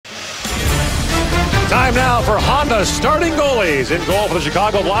Time now for Honda starting goalies. In goal for the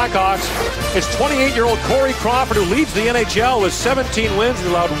Chicago Blackhawks, it's 28-year-old Corey Crawford, who leads the NHL with 17 wins and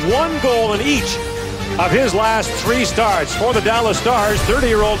allowed 1 goal in each of his last 3 starts. For the Dallas Stars,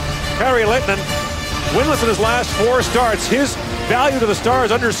 30-year-old Kari Lehtonen, winless in his last 4 starts. His value to the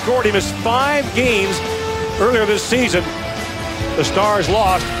Stars underscored. He missed 5 games earlier this season. The Stars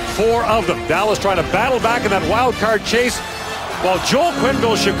lost 4 of them. Dallas trying to battle back in that wild card chase, while Joel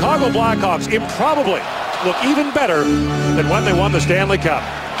Quenneville's Chicago Blackhawks improbably look even better than when they won the Stanley Cup.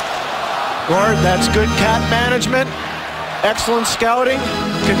 Gord, that's good cap management, excellent scouting,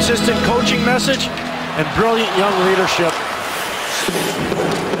 consistent coaching message, and brilliant young leadership.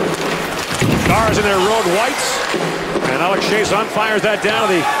 Stars in their road whites, and Alex Chiasson fires that down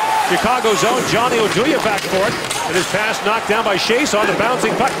to the Chicago zone. Johnny Oduya back for it, and his pass knocked down by Chiasson. The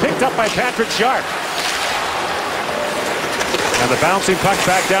bouncing puck picked up by Patrick Sharp. And the bouncing puck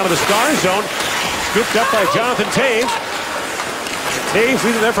back down to the Stars zone, scooped up by Jonathan Toews. Toews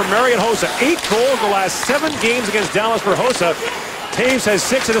leading there for Marian Hossa. 8 goals in the last 7 games against Dallas for Hossa. Toews has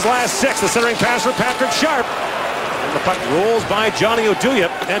 6 in his last 6. The centering pass for Patrick Sharp. And the puck rolls by Johnny Oduya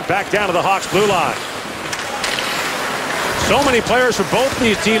and back down to the Hawks blue line. So many players for both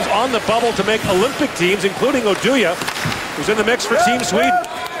these teams on the bubble to make Olympic teams, including Oduya, who's in the mix for Team Sweden.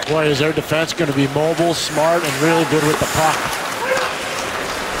 Boy, is their defense going to be mobile, smart, and really good with the puck.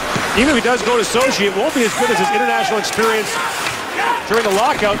 Even if he does go to Sochi, it won't be as good as his international experience during the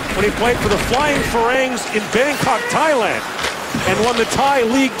lockout when he played for the Flying Pharangs in Bangkok, Thailand, and won the Thai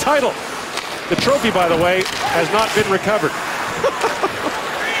League title. The trophy, by the way, has not been recovered.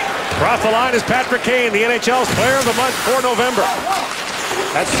 Across the line is Patrick Kane, the NHL's Player of the Month for November.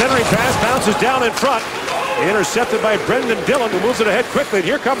 That centering pass bounces down in front. Intercepted by Brendan Dillon, who moves it ahead quickly. And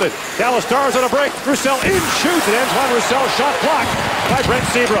here come the Dallas Stars on a break. Roussel in shoots, and Antoine Roussel shot blocked by Brent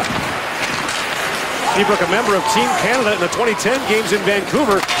Seabrook. Seabrook, a member of Team Canada in the 2010 games in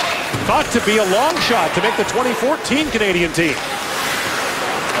Vancouver, thought to be a long shot to make the 2014 Canadian team.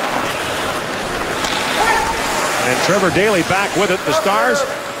 And Trevor Daley back with it. The Stars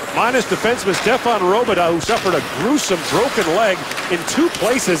minus defenseman Stefan Robidas, who suffered a gruesome broken leg in 2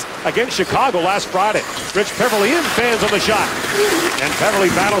 places against Chicago last Friday. Rich Peverly in, fans on the shot. And Peverly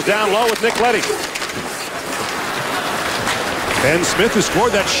battles down low with Nick Leddy. Ben Smith, who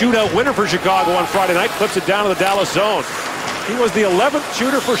scored that shootout winner for Chicago on Friday night, flips it down to the Dallas zone. He was the 11th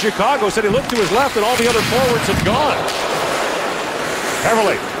shooter for Chicago. Said he looked to his left and all the other forwards had gone.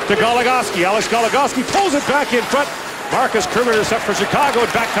 Peverly to Goligoski. Alex Goligoski pulls it back in front. Marcus Kruger is up for Chicago,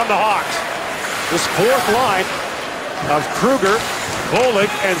 and back come the Hawks. This 4th line of Kruger, Bolig,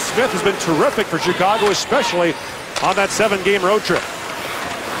 and Smith has been terrific for Chicago, especially on that 7-game road trip.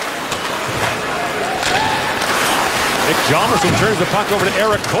 Nick Jomerson turns the puck over to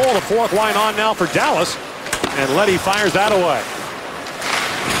Eric Cole, the 4th line on now for Dallas, and Leddy fires that away.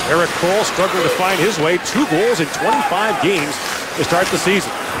 Eric Cole struggling to find his way, 2 goals in 25 games to start the season.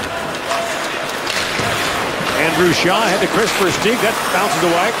 Andrew Shaw head to Christopher Stieg. That bounces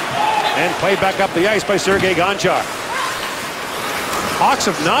away and played back up the ice by Sergei Gonchar. Hawks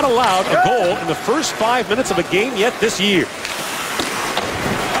have not allowed a goal in the first 5 minutes of a game yet this year.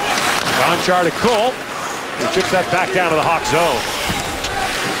 Gonchar to Cole, who chips that back down to the Hawk zone.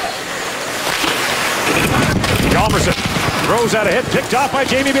 Hjalmarsson throws out a hit, picked off by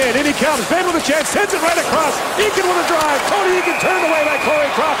Jamie Benn. In he comes. Benn with a chance, sends it right across. Eakin with a drive. Cody Eakin turned away by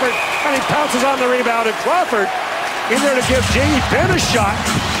Corey Crawford, and he pounces on the rebound. And Crawford in there to give Jamie Benn a shot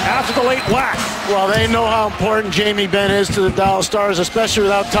after the late whack. Well, they know how important Jamie Benn is to the Dallas Stars, especially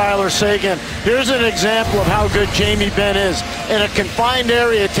without Tyler Seguin. Here's an example of how good Jamie Benn is. In a confined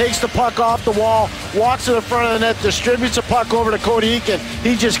area, takes the puck off the wall, walks to the front of the net, distributes the puck over to Cody Eakin.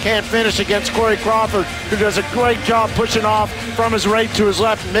 He just can't finish against Corey Crawford, who does a great job pushing off from his right to his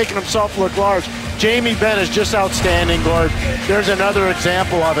left and making himself look large. Jamie Benn is just outstanding, Gord. There's another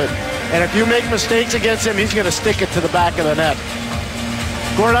example of it. And if you make mistakes against him, he's going to stick it to the back of the net.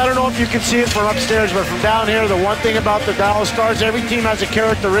 Gord, I don't know if you can see it from upstairs, but from down here, the one thing about the Dallas Stars, every team has a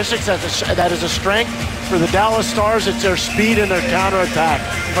characteristic that is a strength. For the Dallas Stars, it's their speed and their counterattack.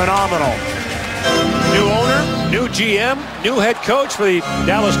 Phenomenal. New owner, new GM, new head coach for the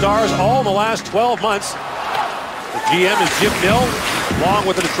Dallas Stars, all in the last 12 months. The GM is Jim Nill, along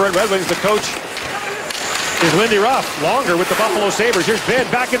with the Detroit Red Wings. The coach is Lindy Ruff, longer with the Buffalo Sabres. Here's Ben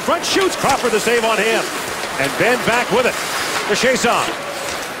back in front, shoots. Crawford the save on him. And Ben back with it for Chiasson.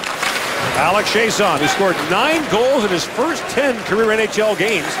 Alex Chiasson, who scored 9 goals in his first 10 career NHL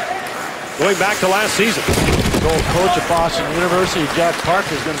games, going back to last season. The old coach at Boston University, Jack Park,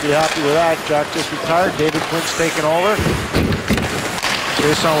 is going to be happy with that. Jack just retired. David Quinn's taking over.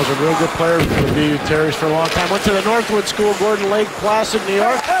 Jason was a real good player for the BU Terrys for a long time. Went to the Northwood School, Gordon Lake, Placid, New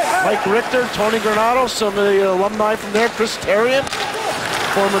York. Mike Richter, Tony Granado, some of the alumni from there. Chris Terrian,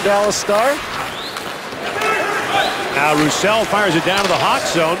 former Dallas Star. Now Roussel fires it down to the Hawk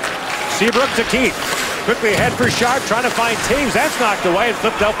zone. Seabrook to Keith. Quickly ahead for Sharp, trying to find Taves. That's knocked away and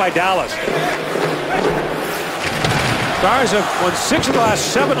flipped out by Dallas. Stars have won 6 of the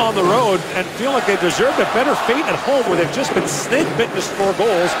last 7 on the road and feel like they deserved a better fate at home where they've just been snake bitten to score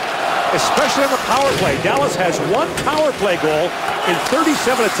goals, especially on the power play. Dallas has 1 power play goal in 37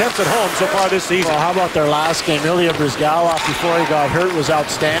 attempts at home so far this season. Well, how about their last game? Ilya Brizgalov, before he got hurt, was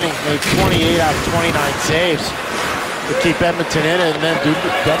outstanding. Made 28 out of 29 saves to keep Edmonton in it, and then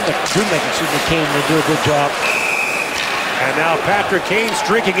Kane will do a good job. And now Patrick Kane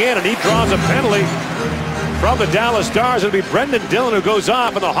streaking in, and he draws a penalty from the Dallas Stars. It'll be Brendan Dillon who goes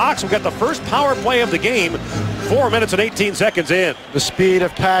off, and the Hawks will get the first power play of the game 4 minutes and 18 seconds in. The speed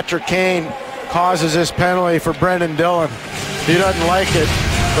of Patrick Kane causes this penalty for Brendan Dillon. He doesn't like it,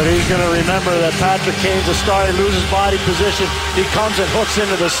 but he's going to remember that Patrick Kane's a star. He loses body position. He comes and hooks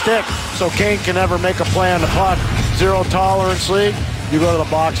into the stick, so Kane can never make a play on the puck. Zero tolerance league. You go to the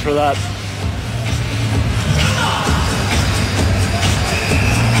box for that.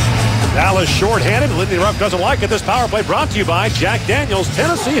 Dallas shorthanded. Lindy Ruff doesn't like it. This power play brought to you by Jack Daniels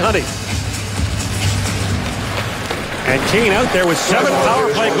Tennessee Honey. And Kane out there with 7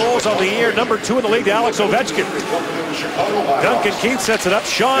 power play goals on the year. Number 2 in the league to Alex Ovechkin. Duncan Keith sets it up.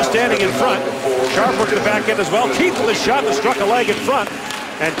 Shaw standing in front. Sharp working the back end as well. Keith with a shot that struck a leg in front.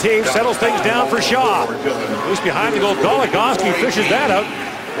 And Taves settles things down for Shaw. Loose behind the goal. Goligoski fishes that out.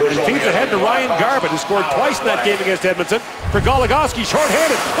 And feeds ahead to Ryan Garbutt, who scored twice in that game against Edmonton. For Goligoski,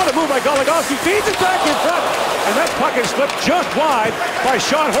 short-handed. What a move by Goligoski. Feeds it back in front. And that puck is slipped just wide by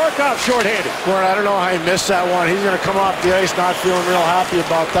Sean Horkoff, short-handed. Gordon, I don't know how he missed that one. He's going to come off the ice not feeling real happy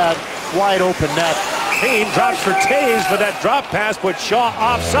about that wide open net. Kane drops for Taves, but that drop pass put Shaw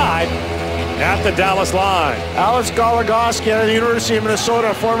offside at the Dallas line. Alex Goligoski out of the University of Minnesota,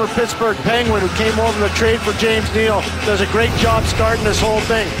 a former Pittsburgh Penguin who came over to trade for James Neal, does a great job starting this whole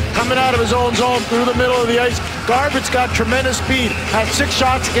thing. Coming out of his own zone through the middle of the ice. Garbutt's got tremendous speed. Had 6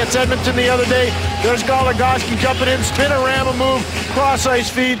 shots against Edmonton the other day. There's Goligoski jumping in, spin a ram, a move, cross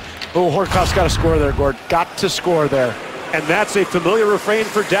ice feed. Oh, Horkoff's got to score there, Gord. Got to score there. And that's a familiar refrain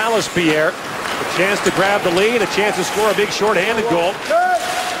for Dallas, Pierre. A chance to grab the lead, a chance to score a big short-handed goal.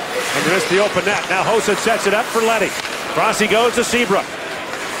 And missed the open net. Now Hossa sets it up for Leddy. Across he goes to Seabrook.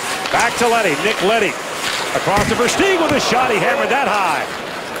 Back to Leddy. Nick Leddy. Across to Versteeg with a shot. He hammered that high.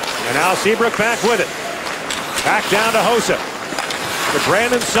 And now Seabrook back with it. Back down to Hossa. To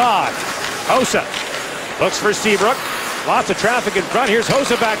Brandon Saad. Hossa looks for Seabrook. Lots of traffic in front. Here's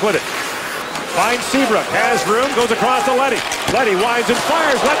Hossa back with it. Finds Seabrook. Has room. Goes across to Leddy. Leddy winds and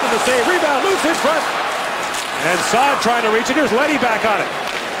fires. Letton to save. Rebound. Loose in front. And Saad trying to reach it. Here's Leddy back on it.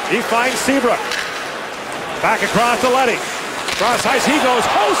 He finds Seabrook. Back across to Leddy. Cross ice he goes.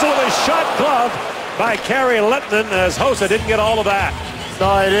 Hossa with a shot glove by Kari Lehtinen, as Hossa didn't get all of that. No,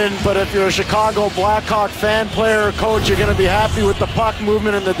 I didn't, but if you're a Chicago Blackhawk fan, player, or coach, you're going to be happy with the puck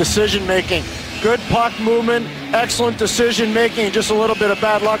movement and the decision making. Good puck movement, excellent decision making, just a little bit of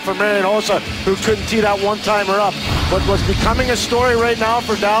bad luck for Marian Hossa, who couldn't tee that one-timer up. But what's becoming a story right now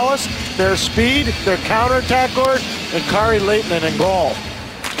for Dallas, their speed, their counterattack guard, and Kari Lehtinen in goal.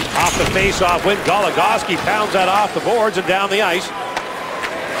 Off the face-off win, Goligoski pounds that off the boards and down the ice.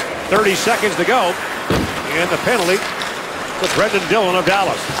 30 seconds to go. And the penalty to Brendan Dillon of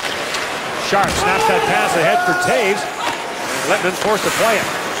Dallas. Sharp snaps that pass ahead for Taves. Lehtinen forced to play it.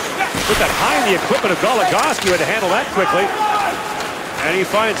 Put that high in the equipment of Goligoski, who had to handle that quickly. And he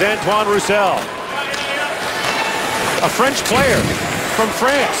finds Antoine Roussel. A French player from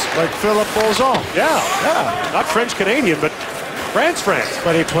France. Like Philippe Bolzon. Yeah. Not French-Canadian, but France.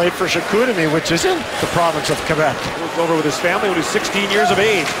 But he played for Chicoutimi, which is in the province of Quebec. Moved over with his family when he was 16 years of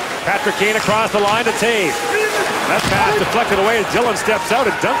age. Patrick Kane across the line to Taves. That pass deflected away as Dillon steps out,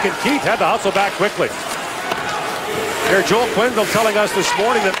 and Duncan Keith had to hustle back quickly. Here, Joel Quenneville telling us this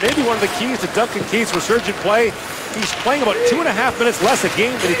morning that maybe one of the keys to Duncan Keith's resurgent play, he's playing about 2.5 minutes less a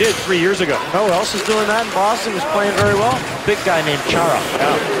game than he did 3 years ago. No one else is doing that in Boston. He's playing very well. Big guy named Chara.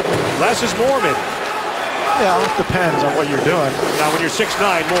 Yeah. Less is more, maybe. Yeah, it depends on what you're doing. Now, when you're 6'9",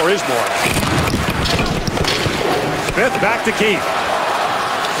 more is more. Smith back to Keith.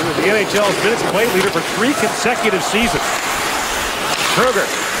 He was the NHL's minutes played leader for 3 consecutive seasons. Kruger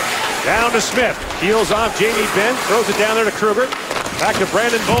down to Smith. Heels off Jamie Benn. Throws it down there to Kruger. Back to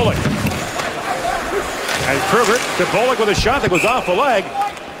Brandon Bollig. And Kruger to Bollig with a shot that goes off the leg.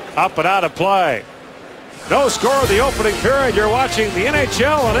 Up and out of play. No score of the opening period. You're watching the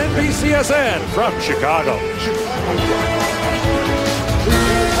NHL on NBCSN from Chicago.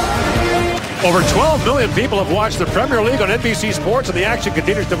 Over 12 million people have watched the Premier League on NBC Sports, and the action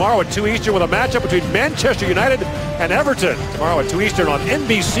continues tomorrow at 2 Eastern with a matchup between Manchester United and Everton. Tomorrow at 2 Eastern on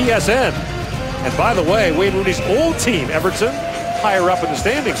NBCSN. And by the way, Wayne Rooney's old team, Everton, higher up in the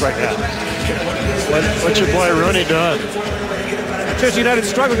standings right now. What's your boy Rooney doing? Manchester United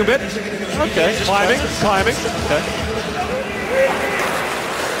struggling a bit. Okay. Climbing. Okay.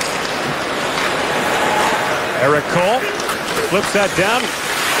 Eric Cole flips that down.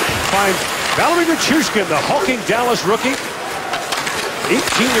 Finds Valery Nichushkin, the hulking Dallas rookie.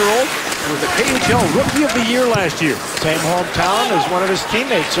 18-year-old, who was the KHL Rookie of the Year last year. Same hometown as one of his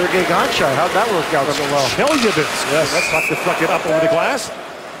teammates, Sergei Gonchar. How'd that work out so well? Chelyabinsk. Yes. That puck deflected up over the glass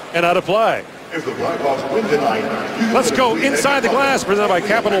and out of play. If the Blackhawks win tonight, let's go inside the glass, presented by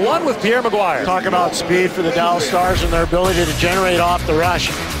Capital One with Pierre Maguire. Talk about speed for the Dallas Stars and their ability to generate off the rush.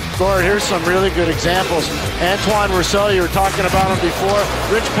 Gord, here's some really good examples. Antoine Roussel, you were talking about him before.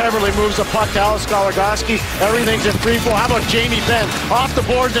 Rich Peverley moves the puck to Alex Goligoski. Everything's in free flow. How about Jamie Benn? Off the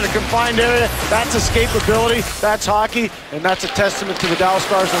boards in a confined area. That's escapability. That's hockey. And that's a testament to the Dallas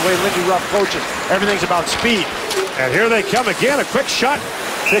Stars and the way Lindy Ruff coaches. Everything's about speed. And here they come again. A quick shot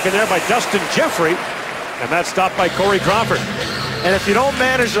taken there by Dustin Jeffrey. And that's stopped by Corey Crawford. And if you don't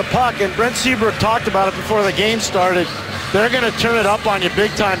manage the puck, and Brent Seabrook talked about it before the game started, they're going to turn it up on you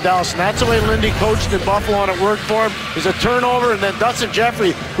big time, Dallas. And that's the way Lindy coached in Buffalo, and it worked for him. Is a turnover, and then Dustin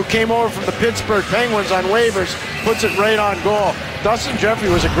Jeffrey, who came over from the Pittsburgh Penguins on waivers, puts it right on goal. Dustin Jeffrey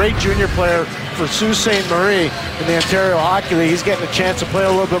was a great junior player for Sault Ste. Marie in the Ontario Hockey League. He's getting a chance to play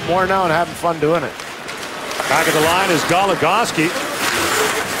a little bit more now and having fun doing it. Back of the line is Goligoski.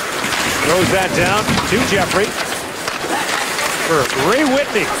 Throws that down to Jeffrey. For Ray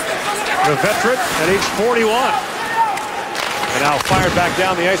Whitney, the veteran at age 41. And now fired back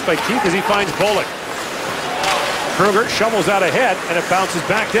down the ice by Keith as he finds Bullock. Kruger shovels out ahead, and it bounces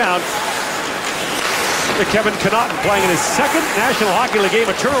back down to Kevin Connaughton, playing in his second National Hockey League game.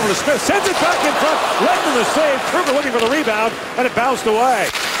 A turnover to Smith, sends it back in front, left in the save. Kruger looking for the rebound, and it bounced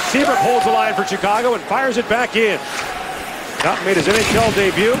away. Seabrook holds the line for Chicago and fires it back in. Connaughton made his NHL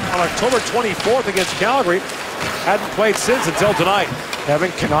debut on October 24th against Calgary. Hadn't played since until tonight.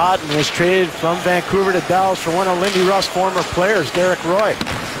 Kevin Connaughton was traded from Vancouver to Dallas for one of Lindy Ruff's former players, Derek Roy.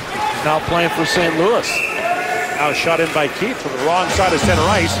 Now playing for St. Louis. Now shot in by Keith from the wrong side of center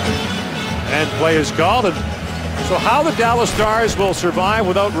ice. And play is called. And so how the Dallas Stars will survive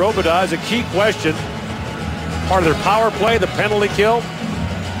without Robidas is a key question. Part of their power play, the penalty kill.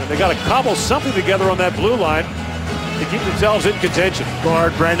 And they got to cobble something together on that blue line to keep themselves in contention.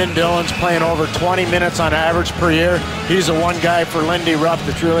 Guard Brendan Dillon's playing over 20 minutes on average per year. He's the one guy for Lindy Ruff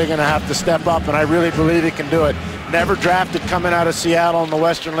that's really going to have to step up, and I really believe he can do it. Never drafted coming out of Seattle in the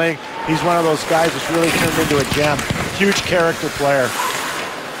Western League. He's one of those guys that's really turned into a gem. Huge character player.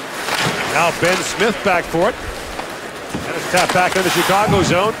 Now Ben Smith back for it. And it's tapped back in the Chicago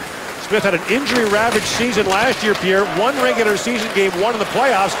zone. Smith had an injury-ravaged season last year, Pierre. One regular season game, one in the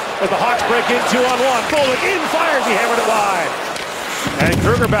playoffs, as the Hawks break in 2-on-1. Bullock in, fires, he hammered it wide. And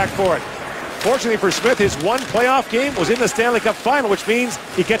Kruger back for it. Fortunately for Smith, his one playoff game was in the Stanley Cup final, which means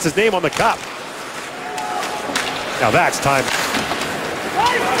he gets his name on the cup. Now that's time.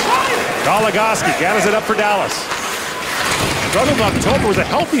 Goligoski gathers it up for Dallas. Struggled in October with a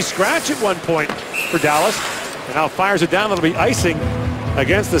healthy scratch at one point for Dallas. And now fires it down. It'll be icing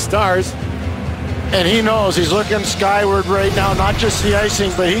against the Stars. And he knows he's looking skyward right now, not just the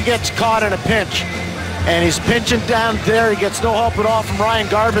icing, but he gets caught in a pinch. And he's pinching down there. He gets no help at all from Ryan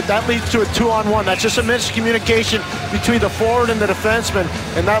Garbutt. That leads to a 2-on-1. That's just a miscommunication between the forward and the defenseman.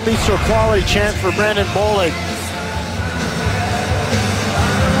 And that leads to a quality chance for Brandon Bollig.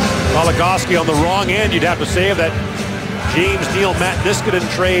 Goligoski on the wrong end, you'd have to say, of that James Neal, Matt Niskanen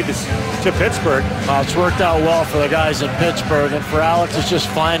trade to Pittsburgh. It's worked out well for the guys in Pittsburgh, and for Alex, it's just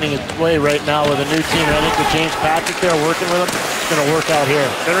finding its way right now with a new team. And I think with James Patrick there working with him, it's going to work out here.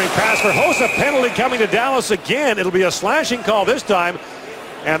 Centering pass for Hossa, penalty coming to Dallas again. It'll be a slashing call this time,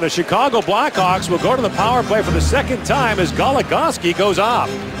 and the Chicago Blackhawks will go to the power play for the second time as Goligoski goes off.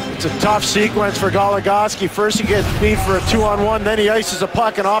 It's a tough sequence for Goligoski. First he gets beat for a 2-on-1, then he ices a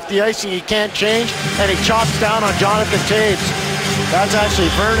puck, and off the icing he can't change, and he chops down on Jonathan Taves. That's actually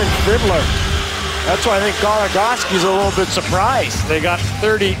Vernon Fiddler. That's why I think Goligoski's a little bit surprised. They got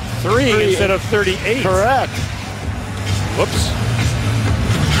 33 instead of 38. Correct. Whoops.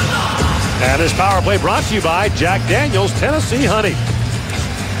 And this power play brought to you by Jack Daniels Tennessee Honey.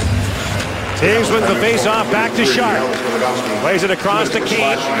 Taves wins the face-off back to Sharp. Plays it across to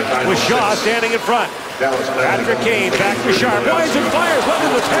Kane with Shaw standing in front. Patrick Kane back to Sharp. Winds and fires.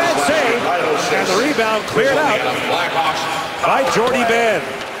 Letting the pad save. And the rebound cleared out by Jordy Ben.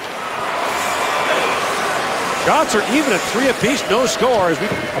 Shots are even at 3 apiece. No score as we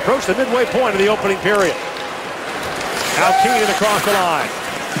approach the midway point of the opening period. Now Kane across the line.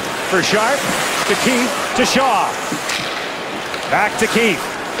 For Sharp. To Keith. To Shaw. Back to Keith.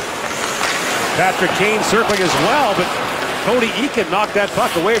 Patrick Kane circling as well, but Cody Eakin knocked that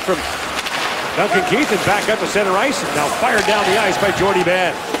puck away from Duncan Keith and back up to center ice. And now fired down the ice by Jordy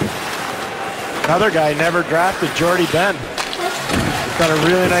Ben. Another guy never drafted, Jordy Ben. He's done a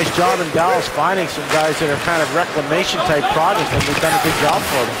really nice job in Dallas finding some guys that are kind of reclamation type projects, and they've done a good job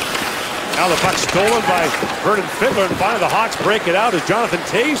for them. Now the puck stolen by Vernon Fiddler, and finally the Hawks break it out as Jonathan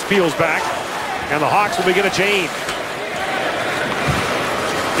Toews peels back, and the Hawks will begin a change.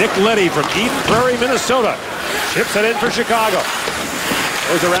 Nick Leddy from Eden Prairie, Minnesota. Chips it in for Chicago.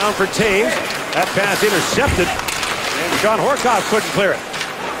 Goes around for Toews. That pass intercepted. And Sean Horkoff couldn't clear it.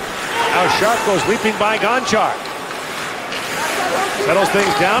 Now Sharp goes leaping by Gonchar. Settles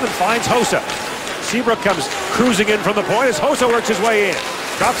things down and finds Hossa. Seabrook comes cruising in from the point as Hossa works his way in.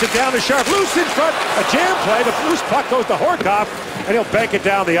 Drops it down to Sharp. Loose in front. A jam play. The loose puck goes to Horkoff, and he'll bank it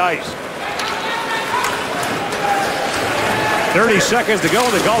down the ice. 30 seconds to go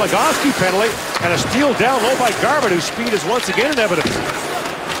in the Goligoski penalty, and a steal down low by Garbutt, whose speed is once again in evidence.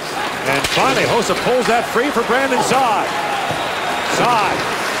 And finally, Hossa pulls that free for Brandon Saad. Saad,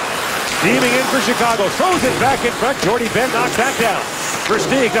 steaming in for Chicago, throws it back in front. Jordy Ben knocks that down.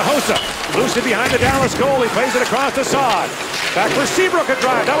 Versteeg to Hossa, loose it behind the Dallas goal. He plays it across to Saad. Back for Seabrook a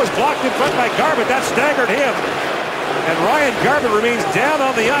drive. That was blocked in front by Garbutt. That staggered him. And Ryan Garbutt remains down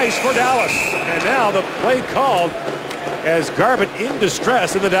on the ice for Dallas. And now the play called as Garbutt in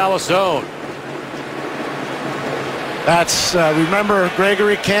distress in the Dallas zone. That's, remember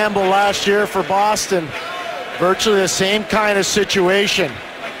Gregory Campbell last year for Boston. Virtually the same kind of situation.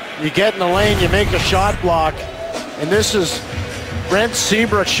 You get in the lane, you make a shot block, and this is Brent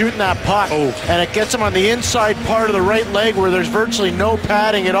Seabrook shooting that puck, and it gets him on the inside part of the right leg where there's virtually no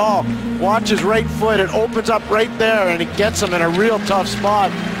padding at all. Watch his right foot, it opens up right there, and it gets him in a real tough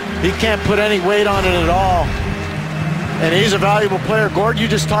spot. He can't put any weight on it at all. And he's a valuable player. Gord, you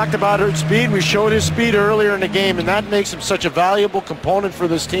just talked about his speed. We showed his speed earlier in the game, and that makes him such a valuable component for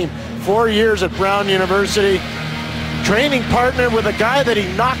this team. 4 years at Brown University. Training partner with a guy that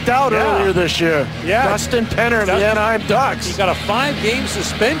he knocked out earlier this year. Yeah. Dustin Penner of the Anaheim Ducks. He got a 5-game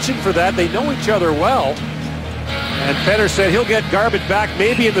suspension for that. They know each other well. And Penner said he'll get Garbutt back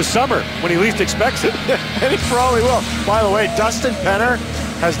maybe in the summer when he least expects it. And he probably will. By the way, Dustin Penner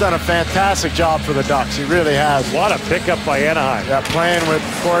has done a fantastic job for the Ducks. He really has. What a pickup by Anaheim. Yeah, playing with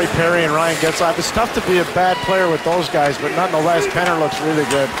Corey Perry and Ryan Getzlaf. It's tough to be a bad player with those guys, but nonetheless, Penner looks really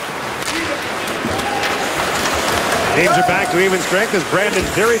good. Teams are back to even strength as Brandon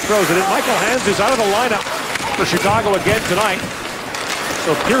Theory throws it in. Michael Hans is out of the lineup for Chicago again tonight.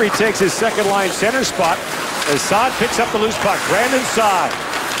 So Theory takes his second line center spot as Saad picks up the loose puck. Brandon Saad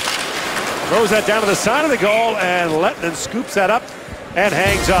throws that down to the side of the goal, and Lettinen scoops that up and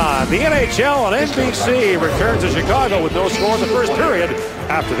hangs on. The NHL on NBC returns to Chicago with no score in the first period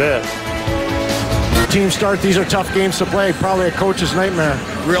after this. Team start, these are tough games to play, probably a coach's nightmare.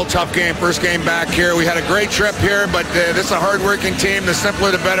 Real tough game, first game back here. We had a great trip here, but this is a hard-working team. The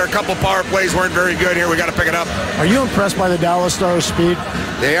simpler the better. A couple power plays weren't very good here. We got to pick it up. Are you impressed by the Dallas Stars' speed?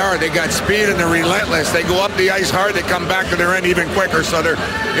 They are. They got speed and they're relentless. They go up the ice hard. They come back to their end even quicker. So they're,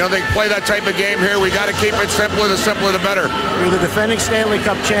 they play that type of game here. We got to keep it simpler. The simpler the better. You're the defending Stanley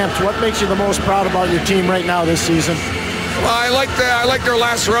Cup champs. What makes you the most proud about your team right now this season? Well, I like their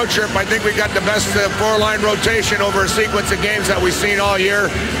last road trip. I think we got the best four-line rotation over a sequence of games that we've seen all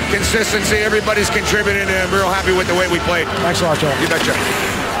year. Consistency, everybody's contributing, and I'm real happy with the way we played. Thanks a lot, Joe. You betcha.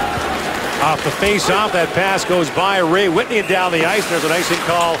 Off the face-off, that pass goes by Ray Whitney and down the ice. There's an icing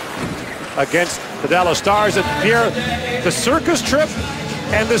call against the Dallas Stars. And Pierre, the circus trip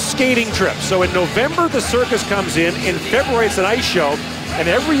and the skating trip. So in November, the circus comes in. In February, it's an ice show. And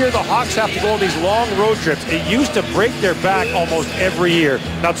every year the Hawks have to go on these long road trips. It used to break their back almost every year.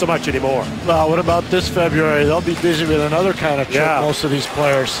 Not so much anymore. Well, what about this February? They'll be busy with another kind of trip, most of these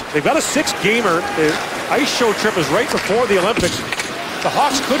players. They've got a 6-gamer. The ice show trip is right before the Olympics. The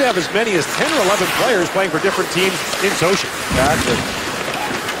Hawks could have as many as 10 or 11 players playing for different teams in Sochi. Gotcha.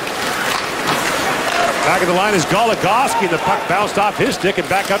 Back of the line is Goligoski. The puck bounced off his stick and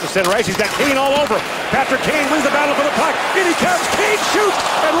back up to center ice. He's got Kane all over. Patrick Kane wins the battle for the puck. In he comes. Kane shoots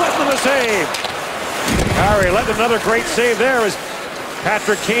and Lettinen the save. Harry Lettinen another great save there as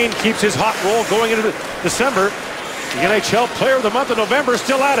Patrick Kane keeps his hot roll going into December. The NHL Player of the Month of November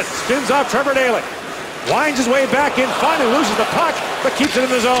still at it. Spins off Trevor Daley. Winds his way back in, finally loses the puck, but keeps it in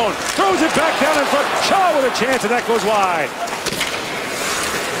the zone. Throws it back down in front. Shaw with a chance, and that goes wide.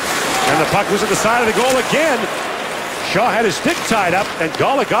 And the puck was at the side of the goal again. Shaw had his stick tied up, and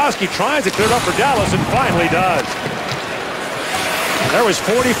Goligoski tries to clear it up for Dallas, and finally does. There was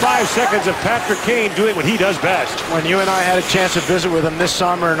 45 seconds of Patrick Kane doing what he does best. When you and I had a chance to visit with him this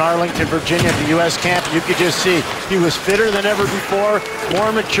summer in Arlington, Virginia at the U.S. camp, you could just see he was fitter than ever before,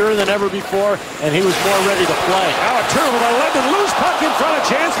 more mature than ever before, and he was more ready to play. Now a turnover by Ledman, loose puck in front of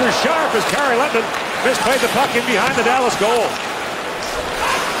chance for Sharp as Carey Ledman misplayed the puck in behind the Dallas goal.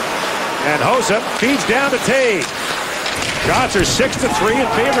 And Hossa feeds down to Tage. Shots are 6-3 in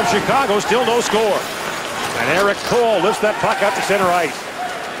favor of Chicago, still no score. And Eric Cole lifts that puck out to center ice.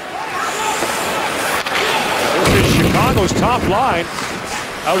 This is Chicago's top line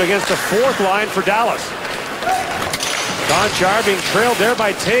out against the fourth line for Dallas. Gonchar being trailed there by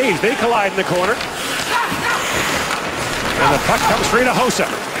Tage. They collide in the corner. And the puck comes free to Hossa.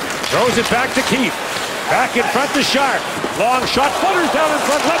 Throws it back to Keith. Back in front to Sharp. Long shot, flutters down in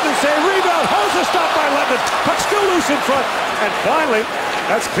front. Ledman save, rebound. Hossa stopped by Ledman. Puck still loose in front. And finally,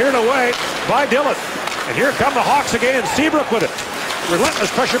 that's cleared away by Dillon. And here come the Hawks again. Seabrook with it. Relentless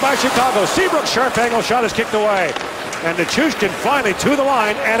pressure by Chicago. Seabrook's sharp angle shot is kicked away. And Nichushkin finally to the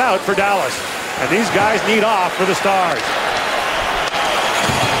line and out for Dallas. And these guys need off for the Stars.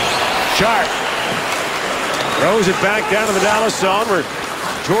 Sharp throws it back down to the Dallas zone where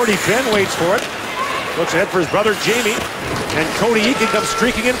Jordy Ben waits for it. Looks ahead for his brother Jamie. And Cody Eakin comes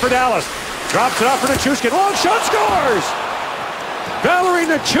streaking in for Dallas. Drops it off for Nichushkin. Long shot, scores! Valeri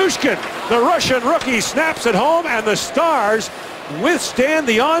Nichushkin, the Russian rookie, snaps it home, and the Stars withstand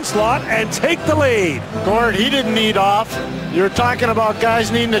the onslaught and take the lead. Gord, he didn't need off. You're talking about guys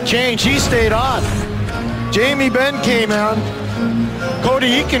needing to change. He stayed on. Jamie Benn came on.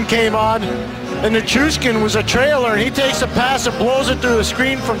 Cody Eakin came on. And Nichushkin was a trailer, and he takes a pass and blows it through the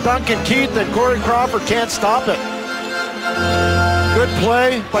screen from Duncan Keith, and Corey Crawford can't stop it. Good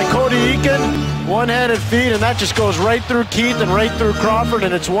play by Cody Eakin. One-handed feed, and that just goes right through Keith and right through Crawford,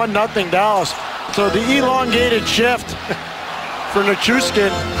 and it's 1-0 Dallas. So the elongated shift for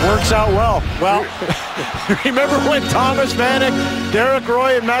Nichushkin works out well. Well, remember when Thomas Vanek, Derek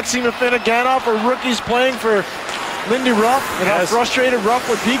Roy, and Maxim Afinogenov were rookies playing for Lindy Ruff, and how frustrated Ruff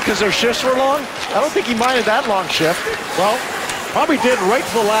would be because their shifts were long? I don't think he minded that long shift. Well, probably did right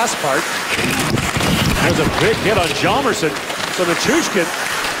for the last part. There's a big hit on Hjalmarsson. So Nichushkin,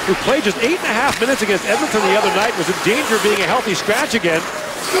 who played just 8.5 minutes against Edmonton the other night, was in danger of being a healthy scratch again,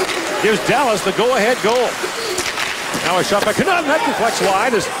 gives Dallas the go-ahead goal. Now a shot by Connaughton, that deflects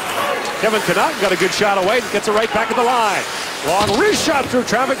wide as Kevin Connaughton got a good shot away and gets it right back at the line. Long wrist shot through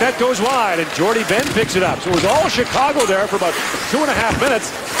traffic, that goes wide, and Jordy Ben picks it up. So it was all Chicago there for about 2.5 minutes.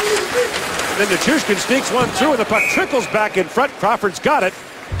 And then Nichushkin sneaks one through, and the puck trickles back in front. Crawford's got it,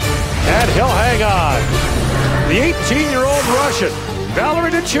 and he'll hang on. The 18-year-old Russian,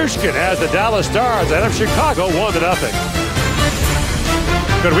 Valeri Nichushkin, has the Dallas Stars out of Chicago 1-0.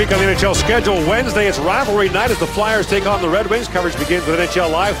 Good week on the NHL schedule. Wednesday, it's rivalry night as the Flyers take on the Red Wings. Coverage begins with NHL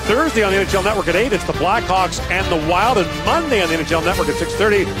Live. Thursday on the NHL Network at 8, it's the Blackhawks and the Wild. And Monday on the NHL Network at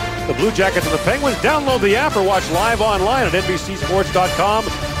 6:30, the Blue Jackets and the Penguins. Download the app or watch live online at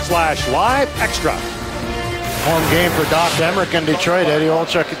NBCSports.com/live extra. Home game for Doc Emmerich in Detroit. Eddie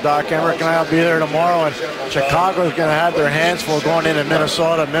Olczyk, Doc Emmerich, and I will be there tomorrow. And Chicago's going to have their hands full going into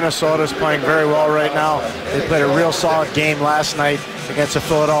Minnesota. Minnesota's playing very well right now. They played a real solid game last night against the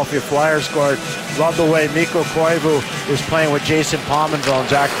Philadelphia Flyers. Scored. Love the way Mikko Koivu is playing with Jason Pominville and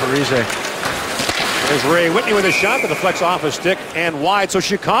Zach Parise. There's Ray Whitney with a shot that deflects off a stick and wide. So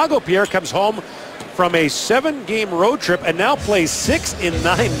Chicago, Pierre, comes home from a 7-game road trip and now plays 6 in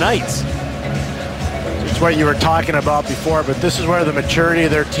 9 nights. It's what you were talking about before, but this is where the maturity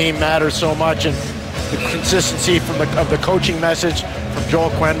of their team matters so much, and the consistency of the coaching message from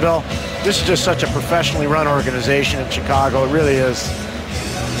Joel Quenneville. This is just such a professionally run organization in Chicago. It really is.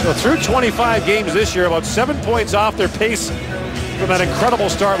 So through 25 games this year, about 7 points off their pace from that incredible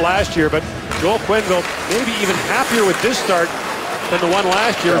start last year, but Joel Quenneville maybe even happier with this start than the one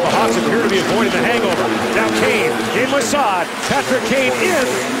last year. The Hawks appear to be avoiding the hangover. Now Kane, in with Saad. Patrick Kane in.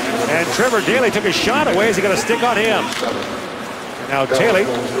 And Trevor Daley took a shot away as he got a stick on him. Now Daley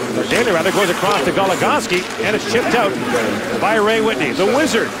goes across to Goligoski, and it's chipped out by Ray Whitney. The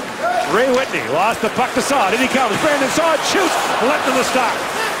Wizard, Ray Whitney, lost the puck to Saad. In he comes. Brandon Saad shoots, left in the stop.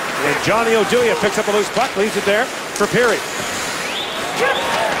 And Johnny Oduya picks up a loose puck, leaves it there for Perry.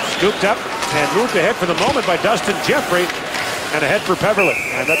 Scooped up and moved ahead for the moment by Dustin Jeffrey. And ahead for Peverlin.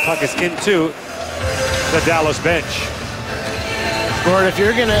 And that puck is into the Dallas bench. Gord, if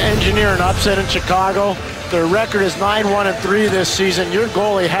you're going to engineer an upset in Chicago, their record is 9-1-3 this season. Your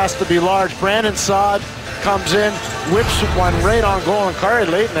goalie has to be large. Brandon Saad comes in, whips one right on goal, and Kari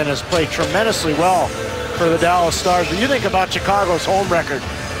Lehtinen has played tremendously well for the Dallas Stars. But you think about Chicago's home record,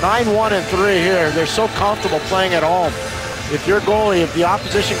 9-1-3 here. They're so comfortable playing at home. If your goalie, if the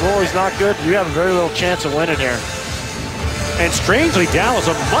opposition goalie's not good, you have a very little chance of winning here. And strangely, Dallas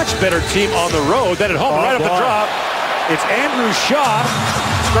a much better team on the road than at home. Right up the drop, it's Andrew Shaw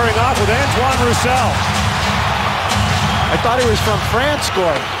squaring off with Antoine Roussel. I thought he was from France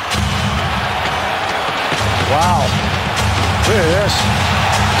scoring. Wow. Look at this.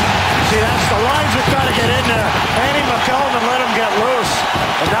 See, that's the lines are trying to get in there. Andy McKelvin let him get loose.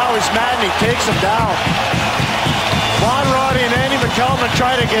 And now he's mad and he takes him down. Von Roddy and Andy McKelvin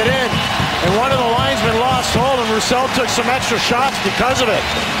try to get in. And one of the linesmen lost hold, and Roussel took some extra shots because of it.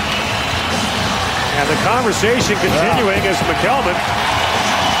 And the conversation continuing as McKelvin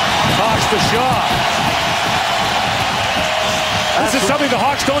talks to Shaw. This is something the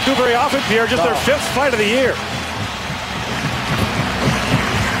Hawks don't do very often, Pierre, just their 5th fight of the year.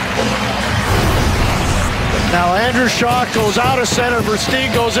 Now Andrew Shaw goes out of center,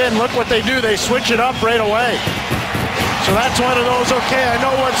 Versteeg goes in. Look what they do, they switch it up right away. So that's one of those, okay, I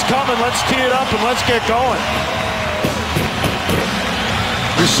know what's coming, let's tee it up and let's get going.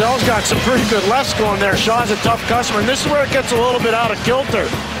 Roussel's got some pretty good lefts going there. Shaw's a tough customer, and this is where it gets a little bit out of kilter.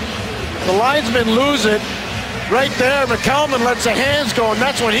 The linesmen lose it. Right there, McKelvin lets the hands go, and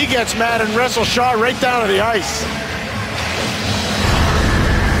that's when he gets mad and wrestles Shaw right down to the ice.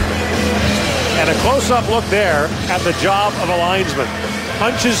 And a close-up look there at the job of a linesman.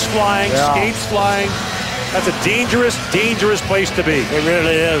 Punches flying, skates flying. That's a dangerous, dangerous place to be. It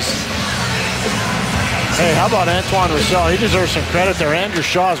really is. Hey, how about Antoine Roussel? He deserves some credit there. Andrew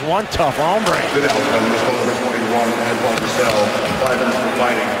Shaw's one tough hombre. Good outcome. This goal number 21, Antoine Roussel. 5 minutes for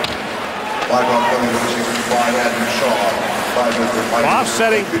fighting. Blackhawks coming number 65, Andrew Shaw. 5 minutes for fighting.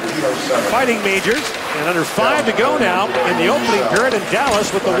 Offsetting fighting majors. And under 5 to go now in the opening period in Dallas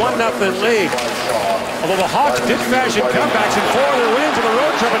with the 1-0 lead. Although the Hawks did fashion comebacks in 4 of their wins on the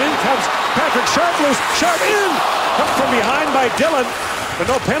road trip, and in comes Patrick Sharp loose. Sharp in! Up from behind by Dillon. But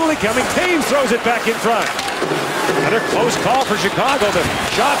no penalty coming. Taves throws it back in front. Another close call for Chicago. The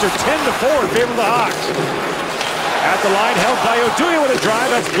shots are 10-4 in favor of the Hawks. At the line, held by Oduya with a drive.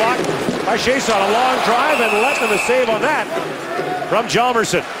 That's blocked by Chiasson. A long drive, and Lehtinen a save on that from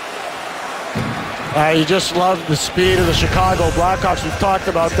Hjalmarsson. You just love the speed of the Chicago Blackhawks. We've talked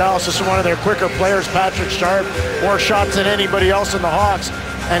about Dallas. This is one of their quicker players, Patrick Sharp. More shots than anybody else in the Hawks.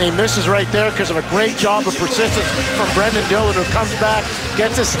 And he misses right there because of a great job of persistence from Brendan Dillon, who comes back,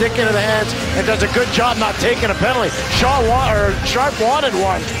 gets his stick into the hands, and does a good job not taking a penalty. Sharp wanted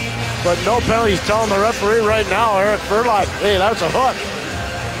one, but no penalty. He's telling the referee right now, Eric Furlock, hey, that's a hook.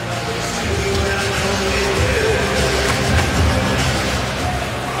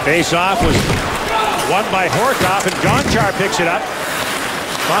 Face-off was won by Horkoff, and Gonchar picks it up.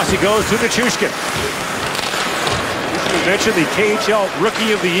 Fossey goes to Nichushkin. We mentioned the KHL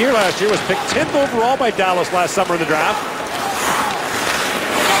Rookie of the Year last year was picked 10th overall by Dallas last summer in the draft.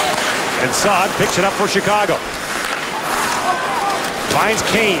 And Saad picks it up for Chicago. Finds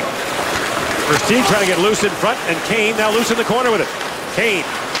Kane. Versteeg trying to get loose in front, and Kane now loose in the corner with it. Kane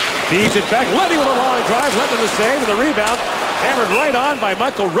feeds it back. Letty with a long drive. Lehtinen the save, and the rebound hammered right on by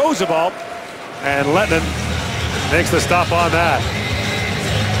Michael Roosevelt. And Lehtinen makes the stop on that.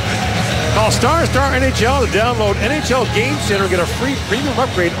 Call Star NHL to download NHL Game Center and get a free premium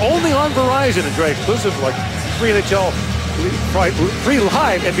upgrade only on Verizon. Enjoy exclusive like free NHL, free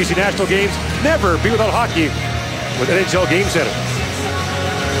live NBC National games. Never be without hockey with NHL Game Center.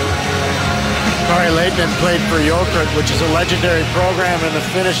 Kari Lehtinen played for Jokerit, which is a legendary program in the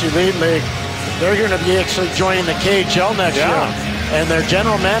Finnish Elite League. They're going to be actually joining the KHL next year. And their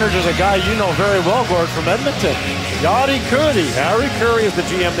general manager is a guy you know very well, Gord, from Edmonton. Jari Kurri. Harry Curry is the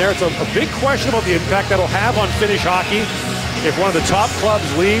GM there. It's a big question about the impact that'll have on Finnish hockey. If one of the top clubs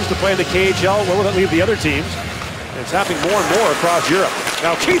leaves to play in the KHL, where will that leave the other teams? And it's happening more and more across Europe.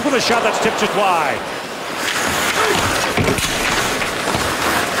 Now Keith with a shot that's tipped just wide.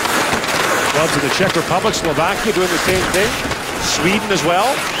 Clubs in the Czech Republic, Slovakia doing the same thing. Sweden as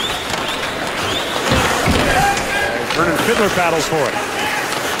well. Vernon Fiddler battles for it.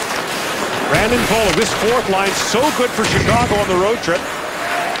 Brandon Pollock, this 4th line so good for Chicago on the road trip.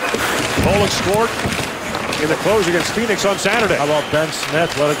 Pollock scored in the close against Phoenix on Saturday. How about Ben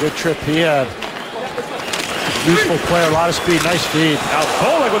Smith? What a good trip he had. Useful player, a lot of speed, nice feed. Now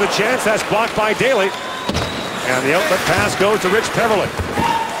Pollock with a chance, that's blocked by Daly. And the outlet pass goes to Rich Peverley.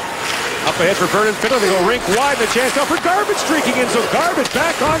 Up ahead for Vernon Fiddler. They go rink wide. The chance now for Garbage streaking in. So Garbage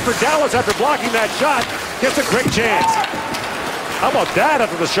back on for Dallas after blocking that shot. Gets a quick chance. How about that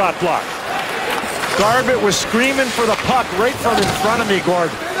after the shot block? Garbett was screaming for the puck right from in front of me, Gord.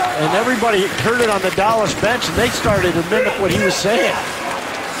 And everybody heard it on the Dallas bench, and they started to mimic what he was saying.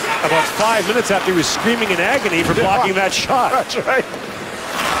 About 5 minutes after he was screaming in agony for blocking that shot. That's right.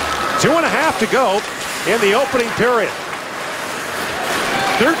 2.5 to go in the opening period.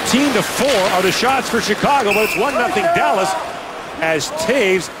 13-4 are the shots for Chicago, but it's 1-0 Dallas as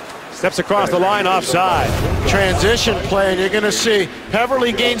Taves steps across the line offside. Transition play, and you're going to see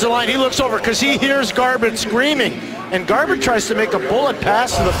Heverly gains the line. He looks over because he hears Garbett screaming. And Garbett tries to make a bullet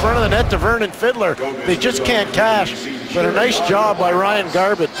pass to the front of the net to Vernon Fiddler. They just can't cash. But a nice job by Ryan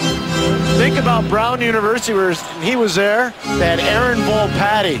Garbett. Think about Brown University where he was there. They had Aaron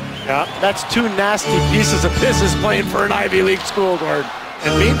Volpatti. Yeah. That's two nasty pieces of business playing for an Ivy League school, Gord.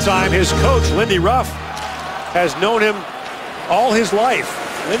 And meantime, his coach, Lindy Ruff, has known him all his life.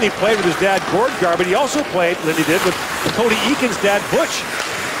 Lindy played with his dad, Gord Garbett. He also played, Lindy did, with Cody Eakin's dad, Butch,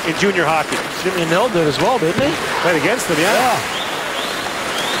 in junior hockey. Jimmy Nill did as well, didn't he? Played against them, yeah.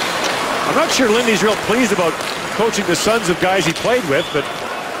 I'm not sure Lindy's real pleased about coaching the sons of guys he played with, but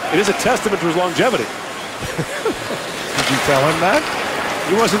it is a testament to his longevity. Did you tell him that?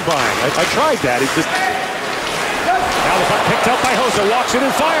 He wasn't buying. I tried that. He just... Now the puck picked up by Hossa. Walks in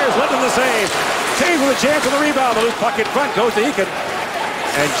and fires. Linden the save. Taves with a chance on the rebound. The loose puck in front goes to Eakin.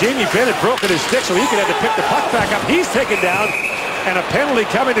 And Jamie Benn had broken his stick, so Eakin had to pick the puck back up. He's taken down. And a penalty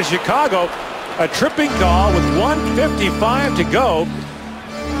coming to Chicago. A tripping call with 1:55 to go.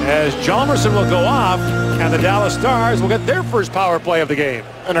 As Jalmerson will go off, and the Dallas Stars will get their first power play of the game.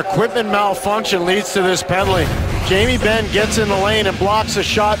 An equipment malfunction leads to this penalty. Jamie Benn gets in the lane and blocks a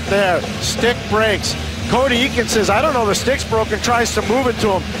shot there. Stick breaks. Cody Eakin says, I don't know, the stick's broken, tries to move it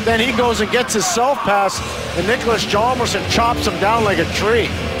to him. Then he goes and gets his self-pass, and Nicholas Jalmerson chops him down like a tree.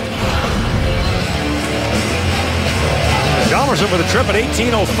 Jalmerson with a trip at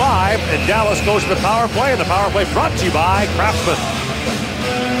 18:05, and Dallas goes to the power play, and the power play brought to you by Craftsman.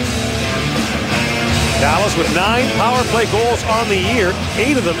 Dallas with 9 power play goals on the year,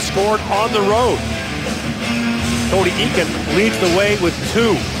 8 of them scored on the road. Cody Eakin leads the way with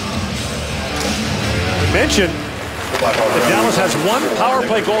 2. We mentioned that Dallas has 1 power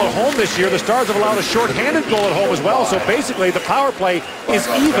play goal at home this year. The Stars have allowed a shorthanded goal at home as well, so basically the power play is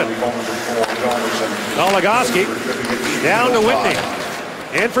even. Goligoski down to Whitney.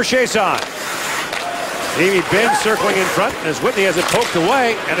 In for Chiasson. Jamie Benn circling in front as Whitney has it poked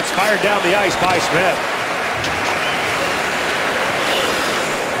away, and it's fired down the ice by Smith.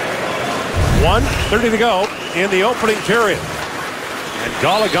 1:30 to go in the opening period. And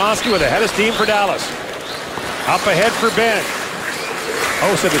Goligoski with a head of steam for Dallas. Up ahead for Benn.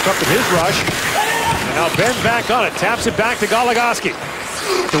 Hossa interrupted his rush. And now Benn back on it. Taps it back to Goligoski.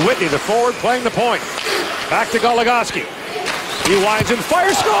 To Whitney, the forward playing the point. Back to Goligoski. He winds and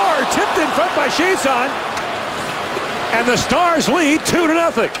fires, score! Tipped in front by Chiasson. And the Stars lead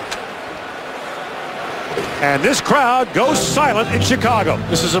 2-0. And this crowd goes silent in Chicago.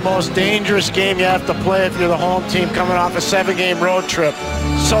 This is the most dangerous game you have to play if you're the home team coming off a 7-game road trip.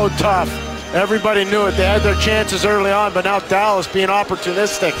 So tough. Everybody knew it. They had their chances early on, but now Dallas being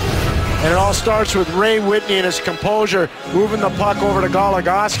opportunistic. And it all starts with Ray Whitney and his composure, moving the puck over to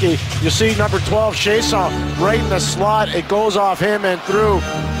Goligoski. You see number 12, Chiasson, right in the slot. It goes off him and through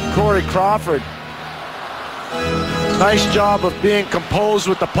Corey Crawford. Nice job of being composed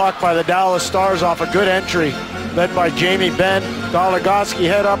with the puck by the Dallas Stars off a good entry, led by Jamie Benn. Goligoski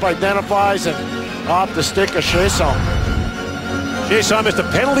head up, identifies, and off the stick of Chiasson. Chiasson missed a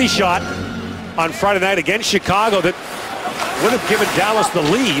penalty shot on Friday night against Chicago that would have given Dallas the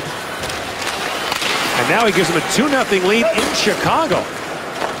lead. And now he gives them a 2-0 lead in Chicago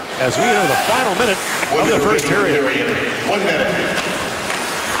as we enter the final minute of the first period. 1 minute.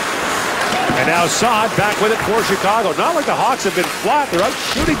 And now Saad back with it for Chicago. Not like the Hawks have been flat. They're out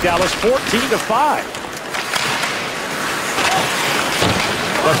shooting Dallas 14-5.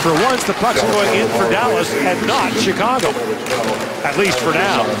 But for once, the pucks are going in for Dallas and not Chicago. At least for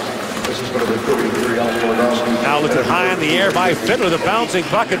now. Now lifted high in the air by Fiddler. The bouncing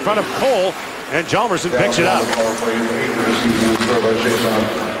puck in front of Cole. And Jalmerson picks it up.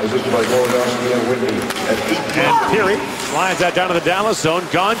 And Peary lines that down to the Dallas zone.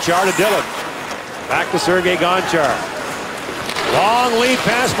 Gonchar to Dillon. Back to Sergei Gonchar. Long lead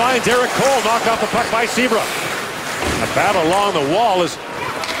pass finds Eric Cole. Knocked off the puck by Seabrook. A battle along the wall as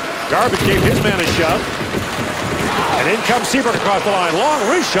Garbage gave his man a shove. And in comes Seabrook across the line. Long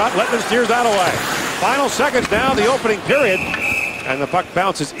wrist shot. Lettman steers that away. Final seconds now, the opening period. And the puck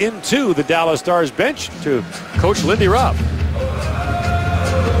bounces into the Dallas Stars bench to Coach Lindy Ruff.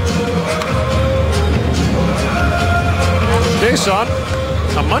 Jason,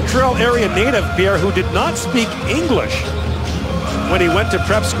 a Montreal area native, Pierre, who did not speak English when he went to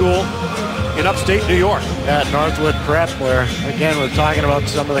prep school in upstate New York. At Northwood Prep, where, again, we're talking about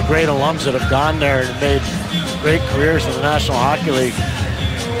some of the great alums that have gone there and made great careers in the National Hockey League.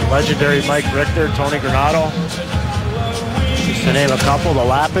 Legendary Mike Richter, Tony Granato, just to name a couple, the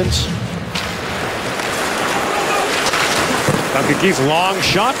Lappins. Duncan Keith's long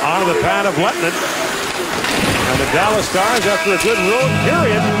shot onto the pad of Lettinen. And the Dallas Stars, after a good road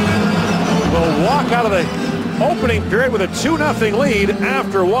period, will walk out of the opening period with a 2-0 lead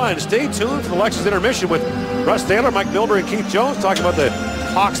after one. Stay tuned for the Lexus intermission with Russ Taylor, Mike Milbury, and Keith Jones talking about the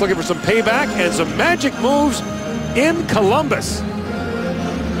Hawks looking for some payback and some magic moves in Columbus.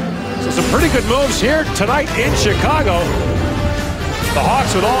 So some pretty good moves here tonight in Chicago. The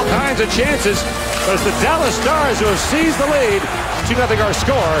Hawks with all kinds of chances, but it's the Dallas Stars who have seized the lead. 2-0 our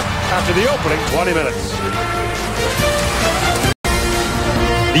score after the opening 20 minutes.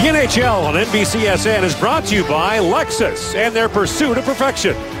 The NHL on NBCSN is brought to you by Lexus and their pursuit of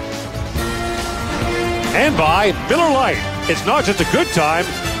perfection. And by Miller Lite. It's not just a good time,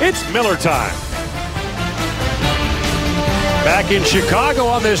 it's Miller time. Back in Chicago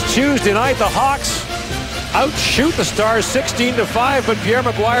on this Tuesday night, the Hawks outshoot the Stars 16-5, but Pierre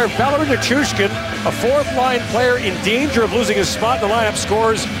McGuire, Valery Nichushkin, a fourth-line player in danger of losing his spot in the lineup,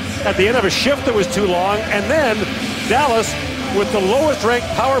 scores at the end of a shift that was too long, and then Dallas, with the lowest-ranked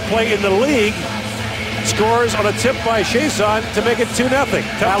power play in the league, scores on a tip by Chiasson to make it 2-0.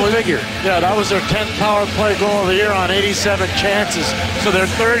 That was their 10th power play goal of the year on 87 chances, so they're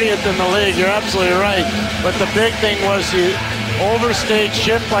 30th in the league. You're absolutely right. But the big thing was the overstayed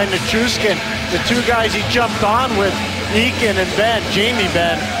shift by Nichushkin. The two guys he jumped on with, Eakin and Jamie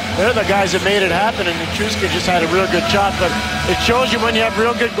Benn, they're the guys that made it happen, and Nichushkin just had a real good shot. But it shows you when you have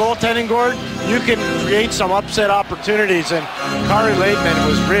real good goaltending, Gord, you can create some upset opportunities, and Kari Leitman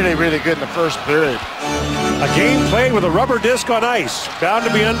was really, really good in the first period. A game played with a rubber disc on ice, bound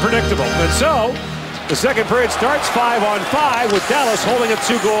to be unpredictable. And so, the second period starts 5-on-5 with Dallas holding a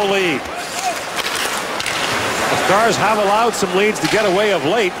 2-goal lead. The Stars have allowed some leads to get away of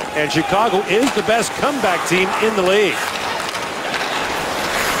late, and Chicago is the best comeback team in the league.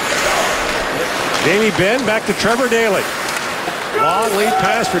 Jamie Benn back to Trevor Daley. Long lead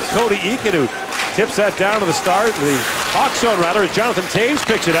pass for Cody Eakin, who tips that down to the Stars, the Hawks zone rather, as Jonathan Taves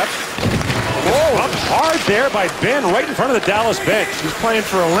picks it up. Whoa, up hard there by Benn right in front of the Dallas bench. He's playing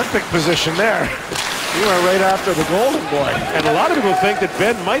for Olympic position there. He went right after the Golden Boy. And a lot of people think that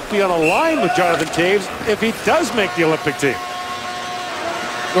Benn might be on a line with Jonathan Taves if he does make the Olympic team.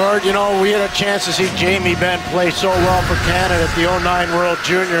 Gord, you know, we had a chance to see Jamie Benn play so well for Canada at the 09 World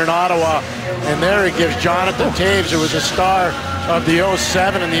Junior in Ottawa. And there he gives Jonathan Taves, who was a star of the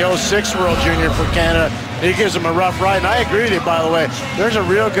 07 and the 06 World Junior for Canada, he gives him a rough ride. And I agree with you, by the way. There's a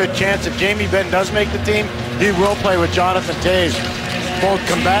real good chance if Jamie Benn does make the team, he will play with Jonathan Taves. Both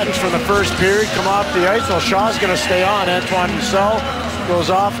combatants from the first period come off the ice. Well, Shaw's going to stay on. Antoine Roussel goes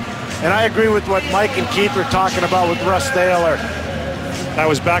off. And I agree with what Mike and Keith were talking about with Russ Taylor. That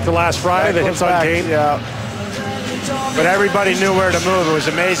was back to last Friday, the Hits on Game. Yeah. But everybody knew where to move. It was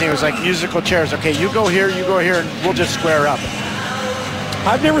amazing. It was like musical chairs. Okay, you go here, and we'll just square up.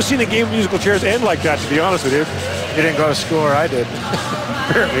 I've never seen a game of musical chairs end like that, to be honest with you. You didn't go to school, or I did.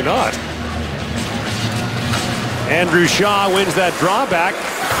 Apparently not. Andrew Shaw wins that drawback.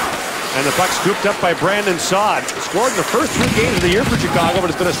 And the puck scooped up by Brandon Saad. Scored in the first 3 games of the year for Chicago, but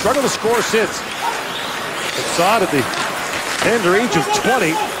it's been a struggle to score since. But Saad at the tender age of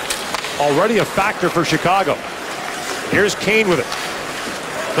 20, already a factor for Chicago. Here's Kane with it.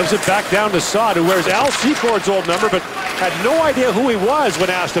 Flips it back down to Saad, who wears Al Secord's old number, but had no idea who he was when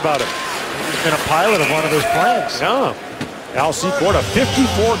asked about it. He's been a pilot of one of those planes. Yeah. Al Secord, a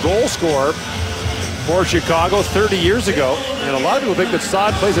 54-goal scorer for Chicago 30 years ago. And a lot of people think that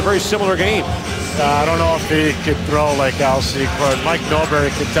Saad plays a very similar game. I don't know if he could throw like Al Secord. Mike Milbury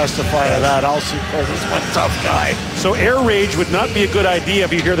could testify to that. Al Secord is one tough guy. So air rage would not be a good idea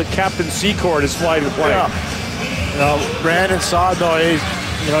if you hear that Captain Secord is flying the plane. Yeah. You know, Brandon Saad, though,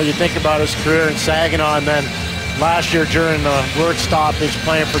 you think about his career in Saginaw, and then last year during the work stoppage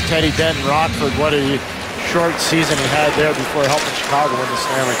playing for Teddy Dent in Rockford. What a short season he had there before helping Chicago win the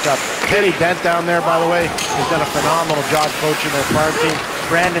Stanley Cup. Teddy Dent down there, by the way, has done a phenomenal job coaching their farm team.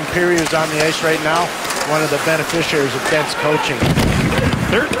 Brandon Peary is on the ice right now, one of the beneficiaries of Dent's coaching.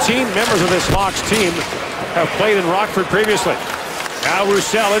 13 members of this Hawks team have played in Rockford previously. Now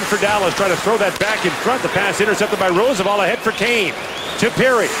Roussel in for Dallas, trying to throw that back in front. The pass intercepted by Roosevelt, ahead for Kane. To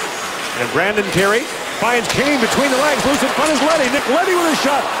Perry. And Brandon Perry finds Kane between the legs. Loose in front is Leddy. Nick Leddy with a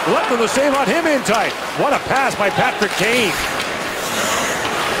shot. Letting the save on him in tight. What a pass by Patrick Kane.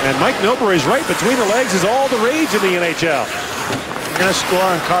 And Mike Milbury's right between the legs is all the rage in the NHL. You're going to score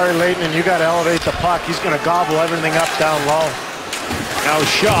on Kari Leighton, and you got to elevate the puck. He's going to gobble everything up down low. Now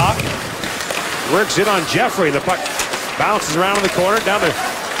Shaw works in on Jeffrey. The puck bounces around in the corner, down to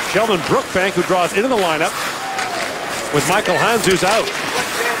Sheldon Brookbank, who draws into the lineup with Michael Hanzus out.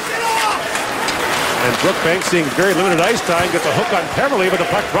 And Brookbank, seeing very limited ice time, gets a hook on Peverley, but the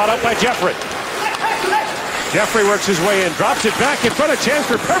puck brought out by Jeffrey. Jeffrey works his way in, drops it back in front, a chance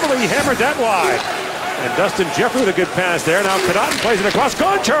for Peverley. He hammered that wide. And Dustin Jeffrey with a good pass there. Now Connaughton plays it across.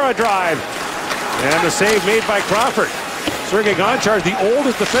 Gonchar a drive. And the save made by Crawford. Sergei Gonchar is the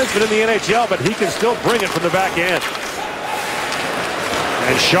oldest defenseman in the NHL, but he can still bring it from the back end.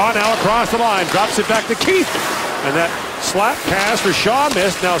 And Shaw now across the line, drops it back to Keith. And that slap pass for Shaw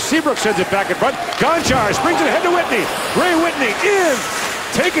missed. Now Seabrook sends it back in front. Gonchar springs it ahead to Whitney. Ray Whitney in.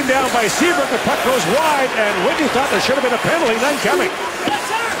 Taken down by Seabrook. The puck goes wide, and Whitney thought there should have been a penalty. None coming.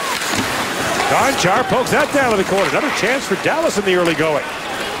 Gonchar pokes that down to the corner. Another chance for Dallas in the early going.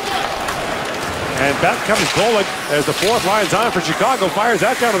 And back comes Golick as the fourth line's on for Chicago. Fires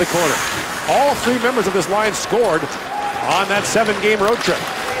that down to the corner. All three members of this line scored on that 7-game road trip.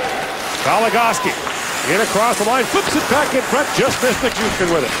 Goligoski in across the line, flips it back in front, just missed Nichushkin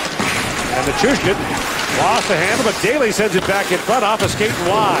with it. And Nichushkin lost the handle, but Daly sends it back in front off a skating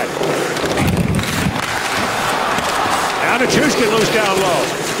wide. Now Nichushkin loose down low.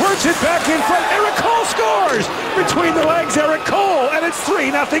 Works it back in front. Eric Cole scores! Between the legs, Eric Cole, and it's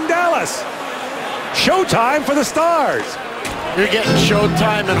 3-0 Dallas. Showtime for the Stars. You're getting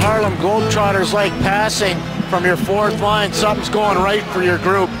showtime, and Harlem Globetrotters like passing from your fourth line. Something's going right for your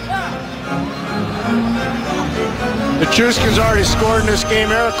group. Nichushkin's already scored in this game.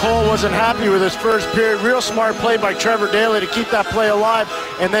 Eric Cole wasn't happy with his first period. Real smart play by Trevor Daly to keep that play alive.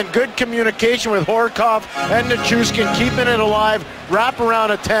 And then good communication with Horkoff and Nichushkin, keeping it alive. Wrap-around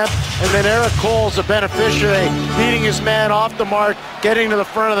attempt. And then Eric Cole's a beneficiary, beating his man off the mark, getting to the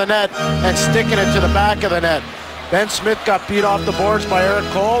front of the net, and sticking it to the back of the net. Ben Smith got beat off the boards by Eric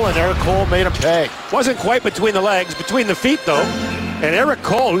Cole, and Eric Cole made him pay. Wasn't quite between the legs, between the feet, though. And Eric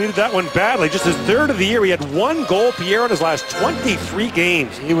Cole, who needed that one badly, just his third of the year. He had 1 goal, Pierre, in his last 23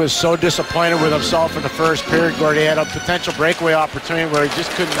 games. He was so disappointed with himself in the first period, where he had a potential breakaway opportunity where he just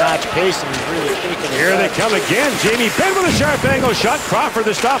couldn't match pace, and he's really taking it. Here they come again. Jamie Benn with a sharp angle shot. Crawford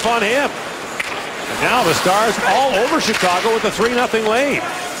the stop on him. And now the Stars all over Chicago with a 3-0 lead.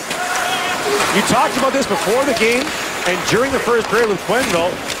 You talked about this before the game and during the first period with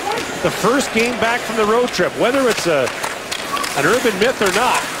Quenneville. The first game back from the road trip, whether it's an urban myth or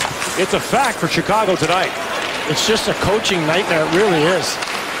not, it's a fact for Chicago tonight. It's just a coaching nightmare. It really is.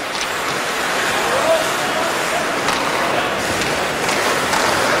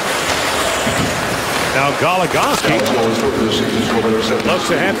 Now Goligoski looks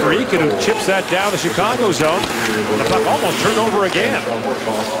ahead for Eakin, who chips that down the Chicago zone. The puck almost turned over again.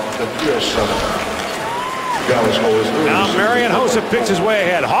 Now Marian Hossa picks his way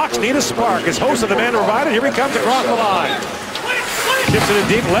ahead. Hawks need a spark. As Hossa, the man provided, here he comes across the line. Tips it in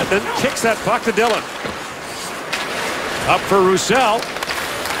deep. Lettinen kicks that puck to Dillon. Up for Roussel.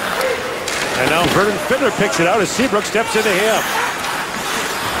 And now Vernon Fiddler picks it out as Seabrook steps into him.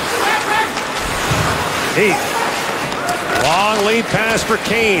 Heath. Long lead pass for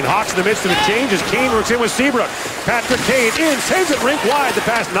Kane. Hawks in the midst of the change as Kane works in with Seabrook. Patrick Kane in, saves it rink wide. The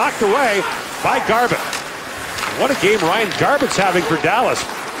pass knocked away by Garbutt. What a game Ryan Garbutt's having for Dallas.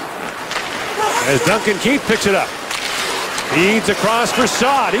 As Duncan Keith picks it up. Feeds across for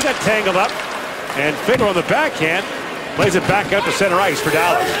Saad. He got tangled up. And Fiddler on the backhand plays it back out to center ice for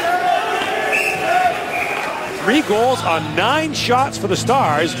Dallas. 3 goals on 9 shots for the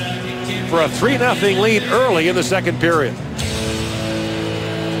Stars for a 3-0 lead early in the second period.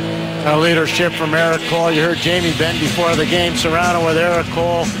 Leadership from Eric Cole. You heard Jamie Benn before the game, surrounded with Eric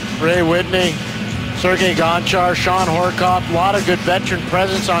Cole, Ray Whitney, Sergei Gonchar, Sean Horkoff. A lot of good veteran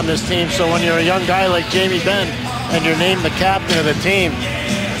presence on this team. So when you're a young guy like Jamie Benn and you're named the captain of the team,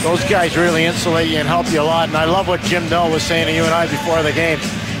 those guys really insulate you and help you a lot. And I love what Jim Mill was saying to you and I before the game.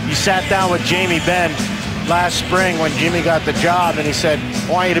 He sat down with Jamie Benn last spring when Jimmy got the job, and he said,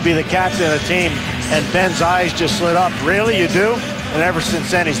 I want you to be the captain of the team. And Ben's eyes just lit up. Really, you do? And ever since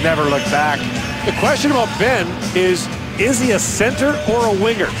then, he's never looked back. The question about Ben is he a center or a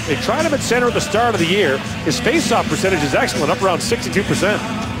winger? They tried him at center at the start of the year. His face-off percentage is excellent, up around 62%.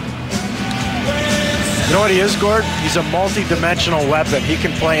 You know what he is, Gord? He's a multi-dimensional weapon. He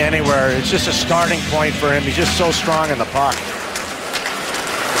can play anywhere. It's just a starting point for him. He's just so strong in the puck.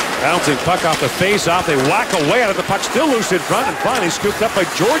 Bouncing puck off the face-off. They whack away at it. The puck still loose in front, and finally scooped up by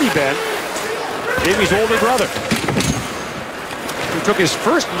Jordy Ben, Jamie's older brother, who took his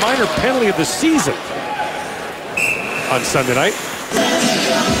first minor penalty of the season on Sunday night.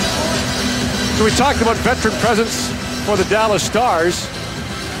 So we talked about veteran presence for the Dallas Stars,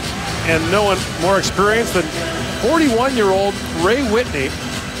 and no one more experienced than 41-year-old Ray Whitney,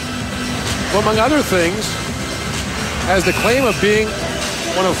 who, among other things, has the claim of being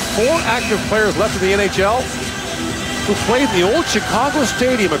one of 4 active players left in the NHL who played in the old Chicago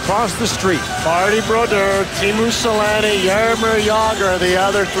Stadium across the street. Marty Brodeur, Teemu Selanne, Jaromir Jagr are the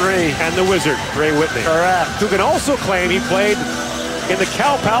other 3. And the Wizard, Ray Whitney. Correct. Who can also claim he played in the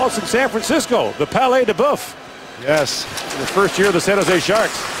Cow Palace in San Francisco, the Palais de Boeuf. Yes. In the first year of the San Jose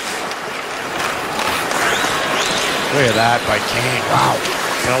Sharks. Look at that by Kane. Wow.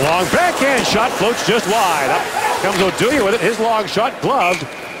 And a long backhand shot floats just wide. Up comes Oduya with it. His long shot gloved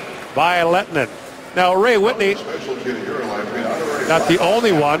by Lettinen. Now, Ray Whitney, not the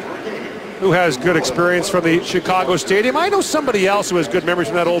only one who has good experience from the Chicago Stadium. I know somebody else who has good memories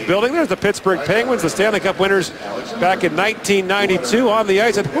from that old building. There's the Pittsburgh Penguins, the Stanley Cup winners back in 1992 on the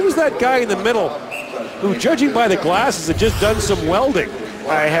ice. And who's that guy in the middle who, judging by the glasses, had just done some welding?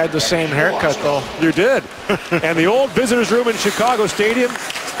 I had the same haircut, though. You did. And the old visitors' room in Chicago Stadium,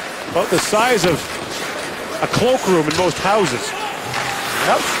 about the size of a cloakroom in most houses.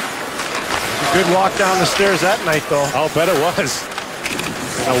 Yep. A good walk down the stairs that night, though. I'll bet it was.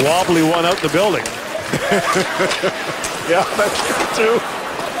 And a wobbly one out the building. Yeah, that's true, too.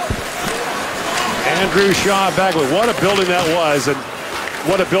 Andrew Shaw back with what a building that was, and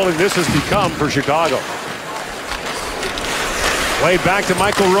what a building this has become for Chicago. Played back to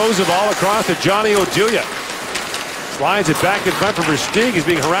Michael Roosevelt across to Johnny Oduya. Slides it back in front for Versteeg. He's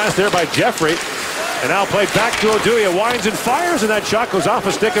being harassed there by Jeffrey. And now played back to Oduya. Winds and fires, and that shot goes off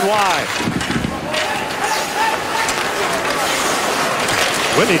a stick and wide.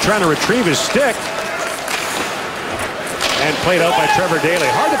 Whitney trying to retrieve his stick. And played out by Trevor Daley.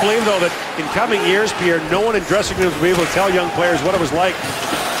 Hard to believe, though, that in coming years, Pierre, no one in dressing rooms will be able to tell young players what it was like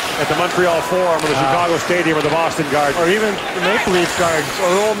at the Montreal Forum or the Chicago Stadium or the Boston Garden. Or even the Maple Leaf Gardens or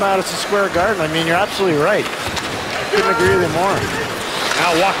old Madison Square Garden. I mean, you're absolutely right. I couldn't agree with you more.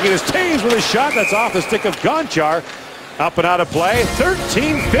 Now walking in his Taves with his shot. That's off the stick of Gonchar. Up and out of play.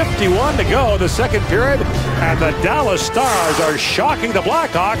 13:51 to go the second period. And the Dallas Stars are shocking the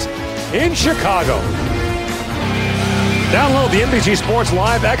Blackhawks in Chicago. Download the NBC Sports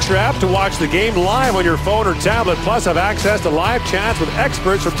Live Extra app to watch the game live on your phone or tablet. Plus, have access to live chats with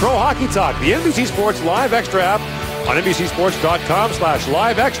experts from Pro Hockey Talk. The NBC Sports Live Extra app on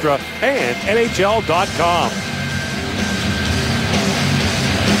NBCSports.com/Live Extra and NHL.com.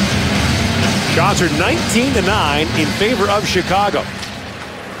 Shots are 19-9 in favor of Chicago.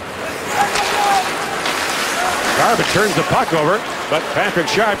 Garbutt turns the puck over, but Patrick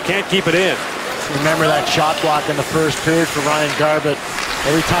Sharp can't keep it in. Remember that shot block in the first period for Ryan Garbutt.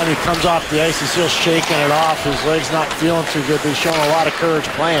 Every time he comes off the ice, he's still shaking it off. His leg's not feeling too good. He's showing a lot of courage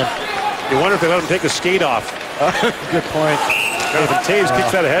playing. You wonder if they let him take a skate off. Good point. Jonathan Taves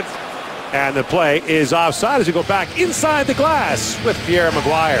kicks that ahead. And the play is offside as we go back inside the glass with Pierre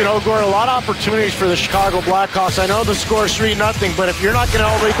Maguire. You know, Gord, a lot of opportunities for the Chicago Blackhawks. I know the score is 3-0, but if you're not going to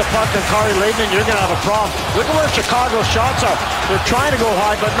elevate the puck on Kari Lehtonen, you're going to have a problem. Look at where Chicago's shots are. They're trying to go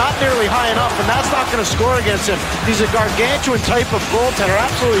high, but not nearly high enough, and that's not going to score against him. He's a gargantuan type of goaltender,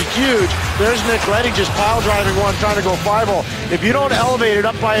 absolutely huge. There's Nick Leddy just pile driving one, trying to go 5-0. If you don't elevate it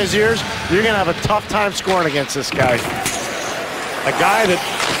up by his ears, you're going to have a tough time scoring against this guy. A guy that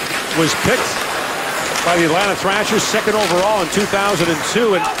was picked by the Atlanta Thrashers second overall in 2002,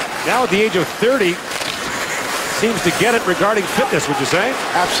 and now at the age of 30 seems to get it regarding fitness, would you say?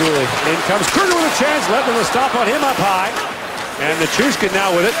 Absolutely. In comes Kruger with a chance, letting the stop on him up high, and the Chushkin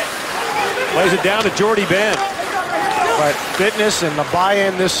now with it plays it down to Jordy Ben. But fitness and the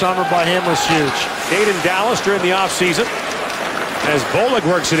buy-in this summer by him was huge. Stayed in Dallas during the offseason as Bolig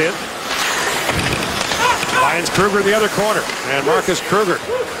works it in. Finds Kruger in the other corner, and Marcus Kruger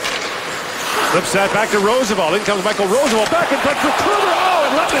flips that back to Roosevelt. In comes Michael Roosevelt back in front for Kruger. Oh,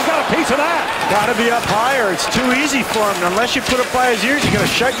 and Lettman's got a piece of that. Got to be up higher. It's too easy for him. Unless you put it by his ears, he's going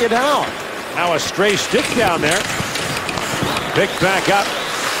to shut you down. Now a stray stick down there. Picked back up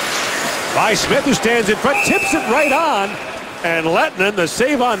by Smith, who stands in front, tips it right on. And Lettinen, the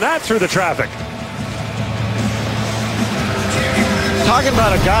save on that through the traffic. Talking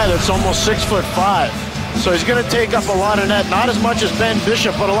about a guy that's almost 6'5". So he's going to take up a lot of net. Not as much as Ben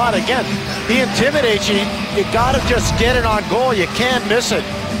Bishop, but a lot. Again, he intimidates you. You got to just get it on goal. You can't miss it.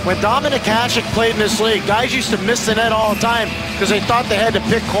 When Dominik Hasek played in this league, guys used to miss the net all the time because they thought they had to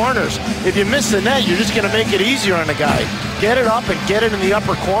pick corners. If you miss the net, you're just going to make it easier on the guy. Get it up and get it in the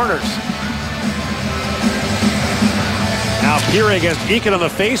upper corners. Now Pirri against Eakin on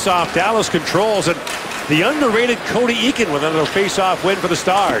the face-off. Dallas controls, and the underrated Cody Eakin with another face-off win for the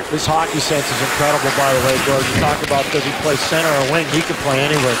Stars. His hockey sense is incredible, by the way, George. You talk about does he play center or wing? He can play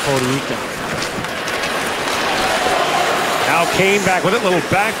anywhere, Cody Eakin. Now Kane back with it. Little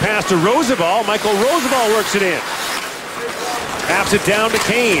back pass to Roosevelt. Michael Roosevelt works it in. Taps it down to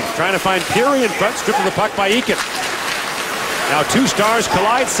Kane. Trying to find Pirri in front. Stripped of the puck by Eakin. Now two Stars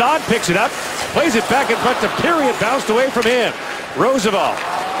collide. Saad picks it up. Plays it back in front to Pirri. It bounced away from him. Roosevelt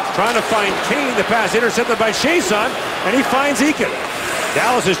trying to find Kane. The pass intercepted by Chiasson. And he finds Eakin.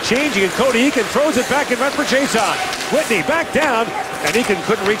 Dallas is changing, and Cody Eakin throws it back in front for Chiasson. Whitney back down. And Eakin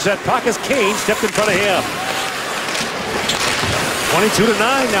couldn't reach that puck as Kane stepped in front of him. 22-9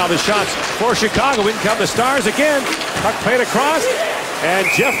 now the shots for Chicago. In come the Stars again. Puck played across, and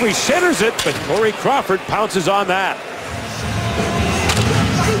Jeffrey centers it, but Corey Crawford pounces on that.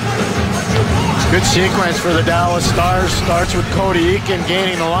 Good sequence for the Dallas Stars. Starts with Cody Eakin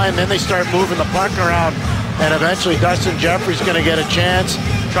gaining the line, then they start moving the puck around, and eventually Dustin Jeffrey's going to get a chance.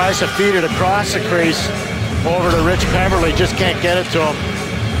 Tries to feed it across the crease over to Rich Peverley. Just can't get it to him.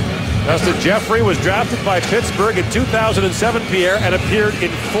 Dustin Jeffrey was drafted by Pittsburgh in 2007, Pierre, and appeared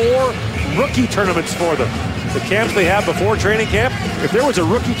in 4 rookie tournaments for them. The camps they have before training camp, if there was a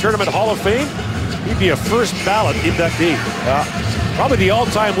rookie tournament Hall of Fame, he'd be a first ballot inductee. Probably the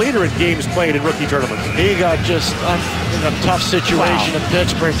all-time leader in games played in rookie tournaments. He got just in a tough situation in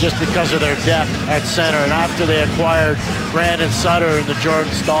Pittsburgh just because of their depth at center. And after they acquired Brandon Sutter in the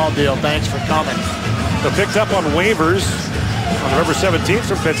Jordan Staal deal, thanks for coming. So picked up on waivers on November 17th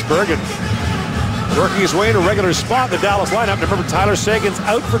from Pittsburgh and working his way to a regular spot in the Dallas lineup. Remember, Tyler Seguin's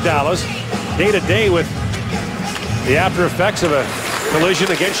out for Dallas day-to-day with the after effects of a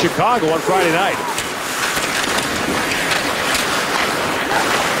collision against Chicago on Friday night.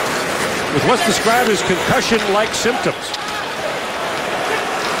 With what's described as concussion-like symptoms.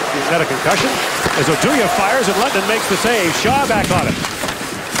 Is that a concussion? As Oduya fires and London makes the save. Shaw back on it.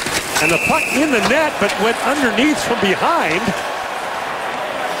 And the puck in the net, but went underneath from behind.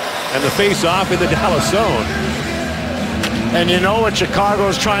 And the face-off in the Dallas zone. And you know what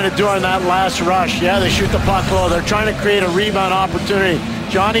Chicago's trying to do on that last rush. Yeah, they shoot the puck low. They're trying to create a rebound opportunity.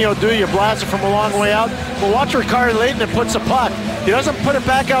 Johnny Oduya blasts it from a long way out. But watch where Kari Leighton puts the puck. He doesn't put it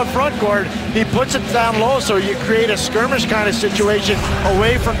back out front, Gord. He puts it down low, so you create a skirmish kind of situation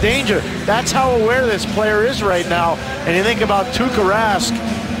away from danger. That's how aware this player is right now. And you think about Tuukka Rask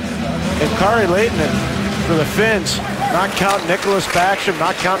and Kari Leighton for the Finns. Not counting Nicholas Backstrom,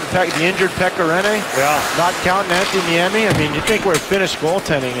 not counting the injured Pekka Rinne. Yeah. Not counting Antti Niemi. I mean, you think where Finnish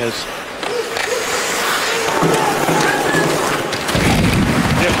goaltending is.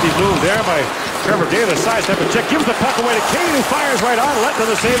 Nifty move there by Trevor Davis. Sidestep and check. Gives the puck away to Kane, who fires right on. Letting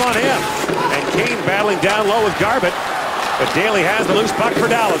the save on him. And Kane battling down low with Garbutt. But Daly has the loose puck for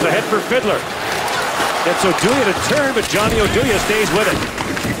Dallas. Ahead for Fiddler. Gets Oduya to turn, but Johnny Oduya stays with it.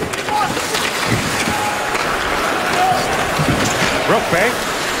 Brookbank.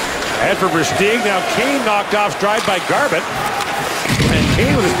 Ahead for Versteeg. Now Kane knocked off stride by Garbutt. And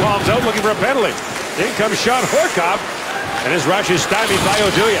Kane with his palms out looking for a penalty. In comes Sean Horkoff. And his rush is stymied by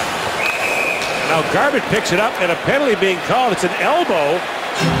Oduya. Now Garbutt picks it up and a penalty being called. It's an elbow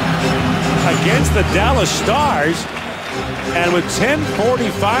against the Dallas Stars. And with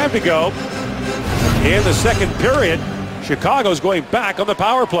 10:45 to go in the second period, Chicago's going back on the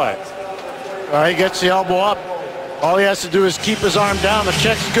power play. He gets the elbow up. All he has to do is keep his arm down. The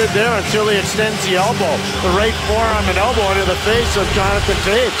check's good there until he extends the elbow. The right forearm and elbow into the face of Jonathan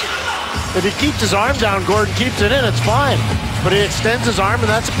Toews. If he keeps his arm down, Gordon keeps it in, it's fine. But he extends his arm, and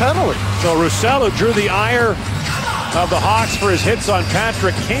that's a penalty. So Roussel, who drew the ire of the Hawks for his hits on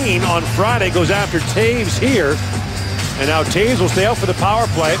Patrick Kane on Friday, goes after Toews here. And now Toews will stay out for the power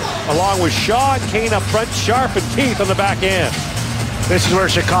play, along with Shaw and Kane up front, Sharp and Keith on the back end. This is where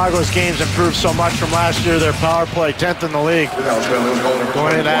Chicago's games improved so much from last year. Their power play, 10th in the league.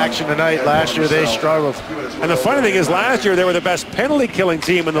 Going into action tonight, last year they struggled. And the funny thing is, last year they were the best penalty-killing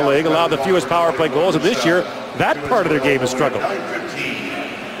team in the league, allowed the fewest power play goals, and this year, that part of their game has struggled.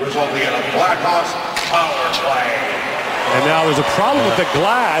 Resulting in a Blackhawks power play. And now there's a problem with the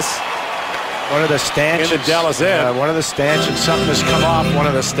glass. One of the stanchions. In the Dallas end. One of the stanchions. Something has come off one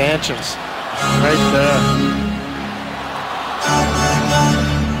of the stanchions. Right there.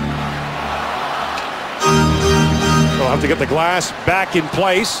 have to get the glass back in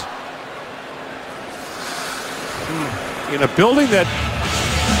place. In a building that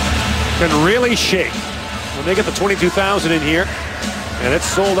can really shake. When they get the 22,000 in here, and it's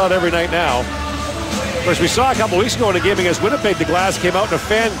sold out every night now. Of course, we saw a couple weeks ago in a game against Winnipeg, the glass came out and a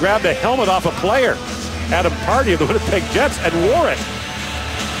fan grabbed a helmet off a player, Adam Party of the Winnipeg Jets, and wore it.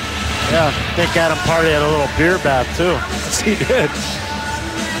 Yeah, I think Adam Party had a little beer bath too. Yes, he did.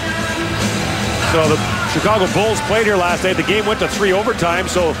 So the Chicago Bulls played here last night. The game went to 3 overtime,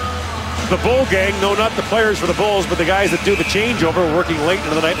 so the Bull gang, no, not the players for the Bulls, but the guys that do the changeover were working late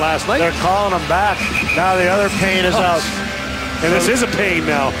into the night last night. They're calling them back. Now the other pain is out. And this is a pain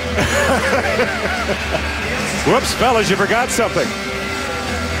now. Whoops, fellas, you forgot something.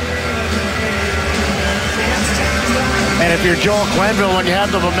 And if you're Joel Quenneville, when you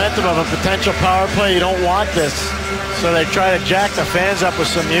have the momentum of a potential power play, you don't want this. So they try to jack the fans up with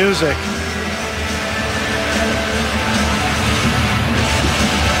some music.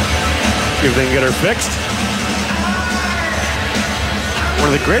 See if they can get her fixed.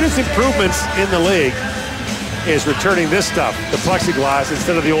 One of the greatest improvements in the league is returning this stuff, the plexiglass,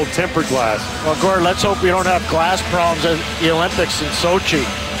 instead of the old tempered glass. Well, Gord, let's hope we don't have glass problems at the Olympics in Sochi.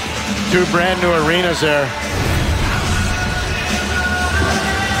 2 brand new arenas there.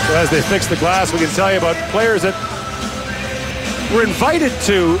 So as they fix the glass, we can tell you about players that were invited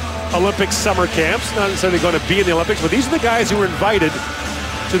to Olympic summer camps, not necessarily going to be in the Olympics, but these are the guys who were invited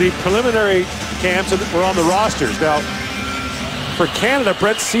to the preliminary camps and were on the rosters. Now, for Canada,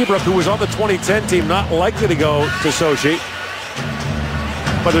 Brent Seabrook, who was on the 2010 team, not likely to go to Sochi.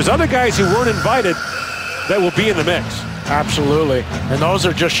 But there's other guys who weren't invited that will be in the mix. Absolutely. And those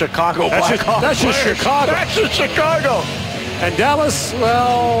are just Chicago Blackhawks. That's just Chicago. That's just Chicago. And Dallas,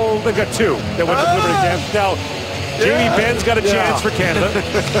 well, they've got 2 that went to preliminary camps. Now, Jamie Benn's got a chance for Canada.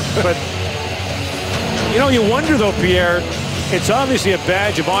 But, you know, you wonder, though, Pierre, it's obviously a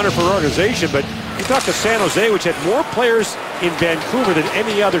badge of honor for our organization, but you talk to San Jose, which had more players in Vancouver than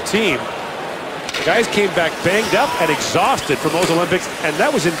any other team. The guys came back banged up and exhausted from those Olympics, and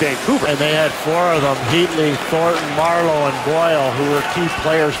that was in Vancouver. And they had 4 of them, Heatley, Thornton, Marlowe, and Boyle, who were key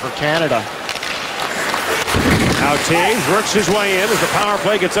players for Canada. Now Taves works his way in as the power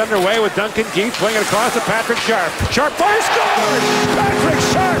play gets underway with Duncan Keith playing it across to Patrick Sharp. Sharp fires, scored! Patrick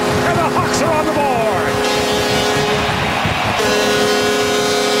Sharp, and the Hawks are on the board.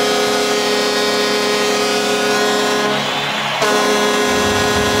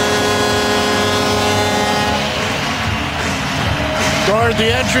 Gord,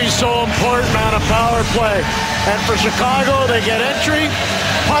 the entry's so important on a power play. And for Chicago, they get entry,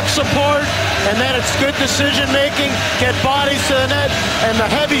 puck support, and then it's good decision-making, get bodies to the net, and the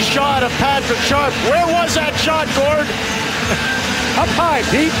heavy shot of Patrick Sharp. Where was that shot, Gord? Up high,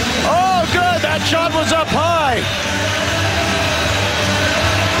 Pete. Oh, good. That shot was up high.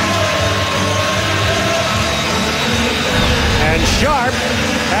 And Sharp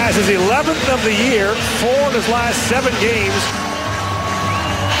has his 11th of the year, 4 in his last 7 games.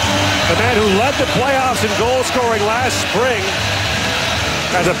 The man who led the playoffs in goal scoring last spring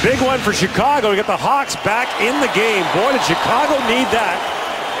has a big one for Chicago to get the Hawks back in the game. Boy, did Chicago need that.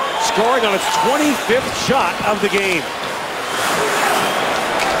 Scoring on its 25th shot of the game.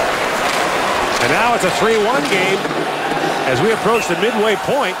 And now it's a 3-1 game as we approach the midway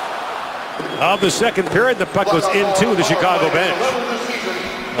point of the second period. The puck goes into the Chicago bench.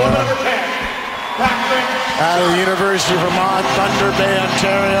 Out of the University of Vermont, Thunder Bay,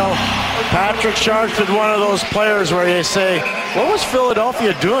 Ontario. Patrick Sharp's been one of those players where you say, what was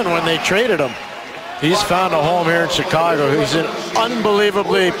Philadelphia doing when they traded him? He's found a home here in Chicago. He's an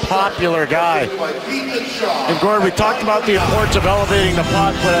unbelievably popular guy. And Gord, we talked about the importance of elevating the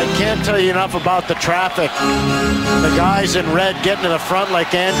puck, but I can't tell you enough about the traffic. The guys in red getting to the front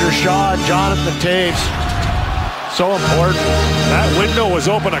like Andrew Shaw and Jonathan Taves. So important. That window was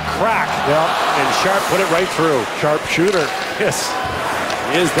open a crack. Yeah. And Sharp put it right through. Sharp shooter. Yes,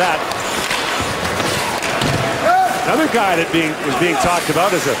 he is that. Another guy that was being talked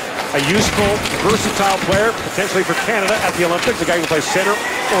about as a useful, versatile player, potentially for Canada at the Olympics, a guy who can play center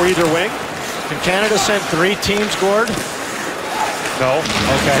or either wing. Can Canada send 3 teams, Gord? No.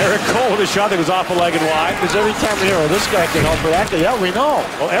 Okay. Eric Cole with a shot that goes off a leg and wide. Because every time we hear, well, this guy can help for that guy. Yeah, we know.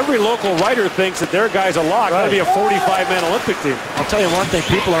 Well, every local writer thinks that their guy's a lock. Right. That'd be a 45-man Olympic team. I'll tell you one thing.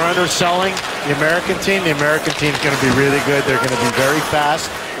 People are underselling the American team. The American team's going to be really good. They're going to be very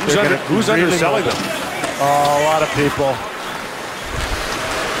fast. Who's underselling them? Oh, a lot of people.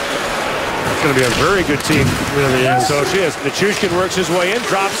 It's going to be a very good team. It really is. So she is. Nichushkin works his way in,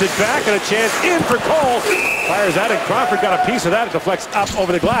 drops it back, and a chance in for Cole. Fires that, and Crawford got a piece of that. It deflects up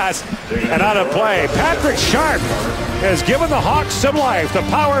over the glass and out of play. Patrick Sharp has given the Hawks some life. The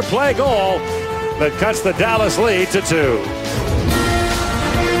power play goal that cuts the Dallas lead to 2.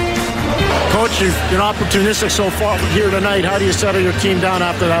 Coach, you've been opportunistic so far here tonight. How do you settle your team down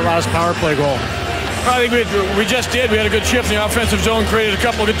after that last power play goal? I think we just did. We had a good shift in the offensive zone, created a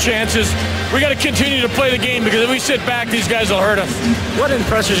couple of good chances. We got to continue to play the game because if we sit back, these guys will hurt us. What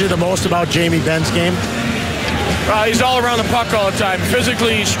impresses you the most about Jamie Benn's game? He's all around the puck all the time.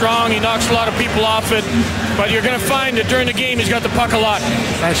 Physically, he's strong. He knocks a lot of people off it. But you're going to find that during the game, he's got the puck a lot.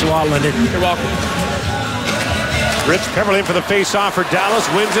 Thanks a lot, Lindy. You're welcome. Rich Peverley for the face-off for Dallas,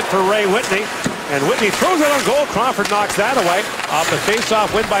 wins it for Ray Whitney. And Whitney throws it on goal. Crawford knocks that away. Off the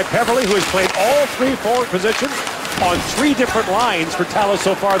face-off win by Peverley, who has played all 3 forward positions on 3 different lines for Dallas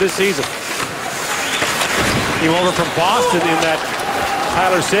so far this season. Came over from Boston in that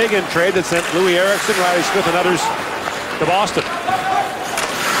Tyler Seguin trade that sent Louis Eriksson, Riley Smith, and others to Boston.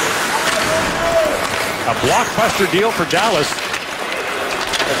 A blockbuster deal for Dallas.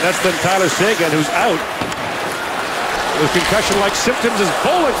 And that's then Tyler Seguin, who's out with concussion-like symptoms as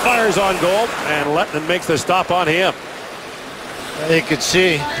Bollig fires on goal, and Lettman makes the stop on him. You could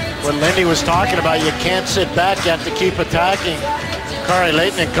see what Lindy was talking about. You can't sit back. You have to keep attacking. Kari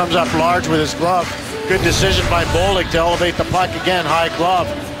Lehtinen comes up large with his glove. Good decision by Bollig to elevate the puck again. High glove.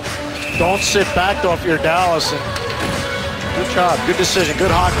 Don't sit back, though, if you're Dallas. And good job. Good decision.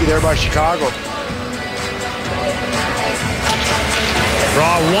 Good hockey there by Chicago.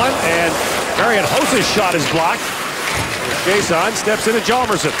 Draw 1, and Marian Hosa's shot is blocked. Jason steps into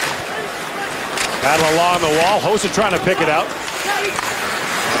Hjalmarsson. Battle along the wall. Hosa trying to pick it out.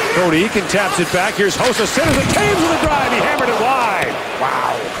 Cody Eakin taps it back. Here's Hosa. Centers it. Taves with a drive. He hammered it wide.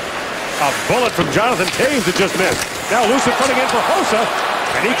 Wow. A bullet from Jonathan Taves that just missed. Now loose in front again for Hosa.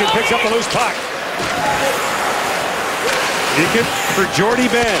 And Eakin picks up the loose puck. Eakin for Jordy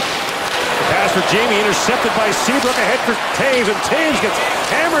Ben. The pass for Jamie intercepted by Seabrook. Ahead for Taves. And Taves gets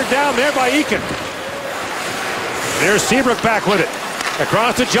hammered down there by Eakin. There's Seabrook back with it.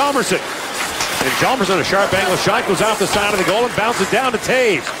 Across to Hjalmarsson. And Hjalmarsson, a sharp angle shot, goes off the side of the goal and bounces down to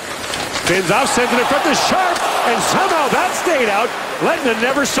Taves. Spins off, sends it in front to Sharp, and somehow that stayed out. Lettinen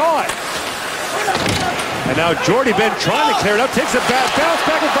never saw it. And now Jordy Ben trying to clear it up, takes a bad bounce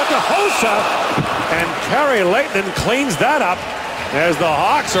back in front to Hosa. And Kari Lehtinen cleans that up as the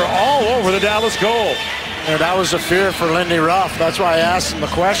Hawks are all over the Dallas goal. And that was a fear for Lindy Ruff. That's why I asked him the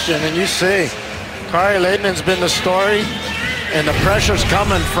question, and you see. Kari Lehtinen's been the story, and the pressure's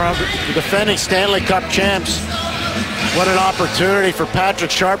coming from the defending Stanley Cup champs. What an opportunity for Patrick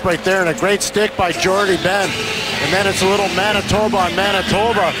Sharp right there, and a great stick by Jordy Ben. And then it's a little Manitoba on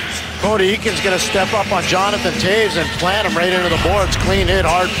Manitoba. Cody Eakin's going to step up on Jonathan Taves and plant him right into the boards. Clean hit,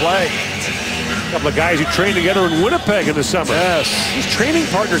 hard play. A couple of guys who trained together in Winnipeg in the summer. Yes. These training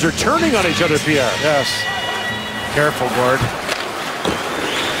partners are turning on each other, Pierre. Yes. Careful, Gord.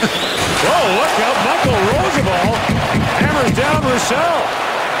 Whoa, look out. Michael Roosevelt hammers down Roussel.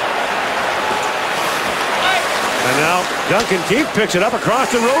 And now Duncan Keith picks it up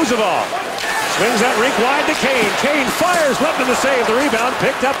across to Roosevelt. Swings that rink wide to Kane. Kane fires, Lettinen to save. The rebound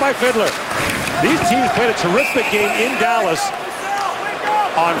picked up by Fiddler. These teams played a terrific game in Dallas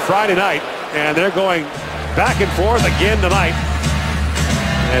on Friday night, and they're going back and forth again tonight.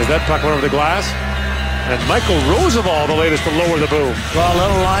 As that puck went over the glass. And Michael Roosevelt, the latest to lower the boom. Well, a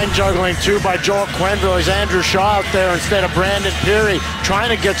little line juggling, too, by Joel Quenneville. He's Andrew Shaw out there instead of Brandon Peary,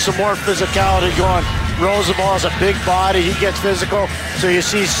 trying to get some more physicality going. Roosevelt has a big body. He gets physical. So you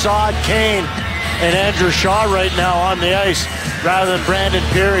see Saad, Kane, and Andrew Shaw right now on the ice rather than Brandon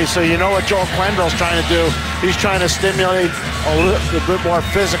Peary. So you know what Joel Quenneville's trying to do. He's trying to stimulate a little bit more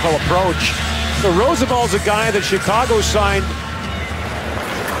physical approach. So Roosevelt's a guy that Chicago signed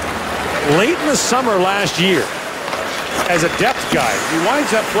late in the summer last year as a depth guy. He winds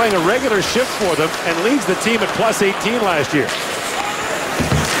up playing a regular shift for them and leads the team at plus 18 last year.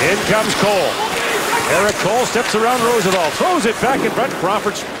 In comes Cole. Eric Cole steps around Roosevelt, throws it back in front.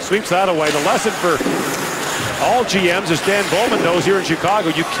 Crawford sweeps that away. The lesson for all GMs, as Dan Bowman knows here in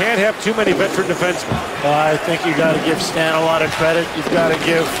Chicago, you can't have too many veteran defensemen. I think you got to give Stan a lot of credit. You've got to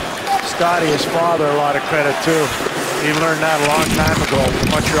give Scotty, his father, a lot of credit too. He learned that a long time ago,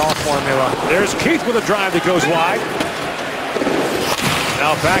 Montreal formula. There's Keith with a drive that goes wide.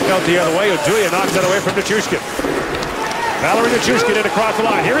 Now back out the other way. Oduya knocks that away from Nichushkin. Valerie Nichushkin in across the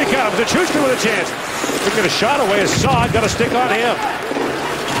line. Here he comes. Nichushkin with a chance. Took a shot away as Saad got a stick on him.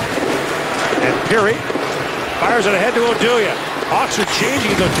 And Peary fires it ahead to Oduya. Hawks are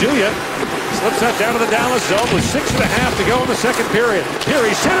changing. Oduya slips that down to the Dallas zone with 6.5 to go in the second period.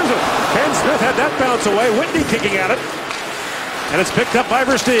 Peary centers it. Ben Smith had that bounce away. Whitney kicking at it. And it's picked up by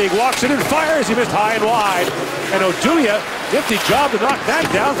Versteeg. Walks in and fires. He missed high and wide. And Oduya, nifty job to knock that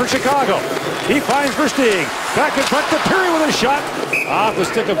down for Chicago. He finds Versteeg. Back in front to Perry with a shot. Off the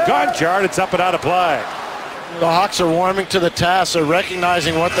stick of Gonchar. It's up and out of play. The Hawks are warming to the task. They're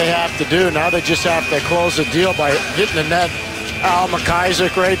recognizing what they have to do. Now they just have to close the deal by hitting the net. Al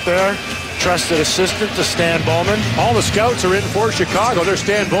McIsaac right there. Trusted assistant to Stan Bowman. All the scouts are in for Chicago. There's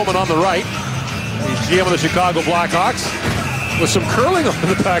Stan Bowman on the right. He's GM of the Chicago Blackhawks. With some curling in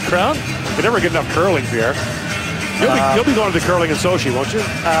the background. You never get enough curling, Pierre. You'll be going to the curling in Sochi, won't you?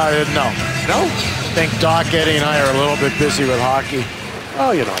 No. No? I think Doc, Eddie, and I are a little bit busy with hockey. Oh,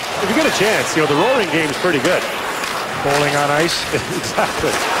 you know, if you get a chance, the roaring game's pretty good. Bowling on ice?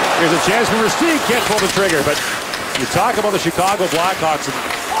 Exactly. Here's a chance for Versteeg. Can't pull the trigger, but you talk about the Chicago Blackhawks and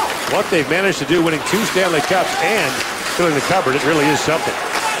what they've managed to do, winning 2 Stanley Cups and filling the cupboard. It really is something.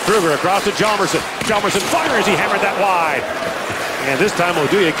 Kruger across to Hjalmarsson. Hjalmarsson fires. He hammered that wide. And this time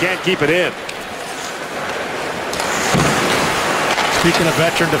Oduya can't keep it in. Speaking of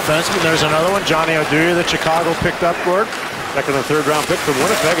veteran defensemen, there's another one. Johnny Oduya that Chicago picked up, Gord. Second and third round pick from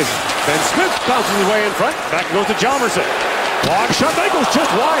Winnipeg as Ben Smith bounces his way in front. Back goes to Hjalmarsson. Long shot. That goes just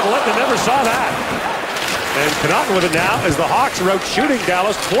wide. Letton never saw that. And Connaughton with it now as the Hawks are out shooting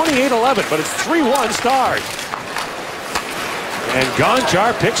Dallas 28-11, but it's 3-1 Stars. And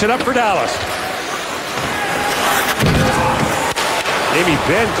Gonchar picks it up for Dallas. Jamie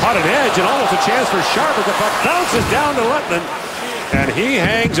Benn caught an edge and almost a chance for Sharp as the puck bounces down to Letton, and he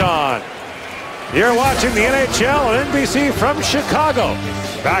hangs on. You're watching the NHL on NBC from Chicago.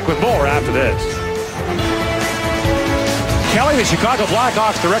 Back with more after this. Kelly, the Chicago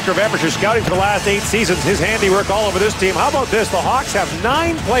Blackhawks Director of Amateur Scouting for the last 8 seasons, his handiwork all over this team. How about this? The Hawks have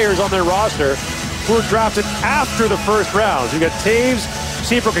 9 players on their roster who were drafted after the first round. You got Taves,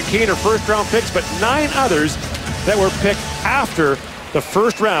 Seabrook, and Keane are first-round picks, but 9 others that were picked after the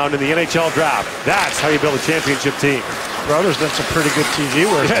first round in the NHL draft. That's how you build a championship team. Brother's done some pretty good TV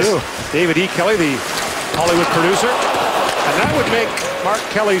work, too. David E. Kelly, the Hollywood producer. And that would make Mark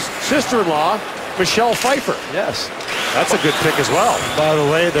Kelly's sister-in-law, Michelle Pfeiffer. Yes. That's a good pick as well. By the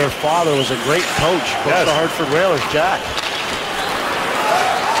way, their father was a great coach. Coached the Hartford Whalers, Jack.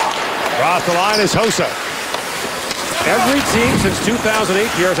 Across the line is Hossa. Every team since 2008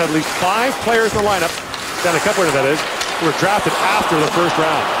 here has had at least 5 players in the lineup, Stanley Cup winner that is, who were drafted after the first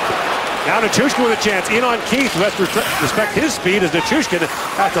round. Now Nichushkin with a chance. In on Keith, who has to respect his speed as Nichushkin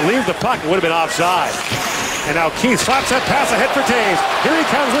has to leave the puck. It would have been offside. And now Keith slaps that pass ahead for Taves. Here he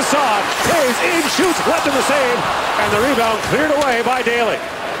comes with Saad. Taves in, shoots, left in the save. And the rebound cleared away by Daly.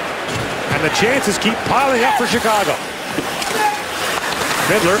 And the chances keep piling up for Chicago.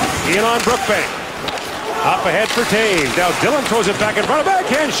 Fiddler in on Brookbank. Up ahead for Taves. Now Dillon throws it back in front. A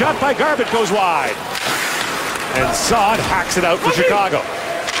backhand shot by Garbutt goes wide. And Saad hacks it out for Chicago.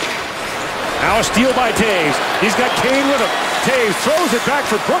 Now a steal by Taves. He's got Kane with him. Taves throws it back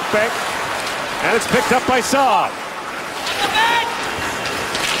for Brookbank. And it's picked up by Saad.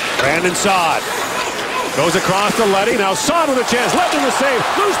 Brandon Saad goes across to Leddy. Now Saad with a chance. Letton the save.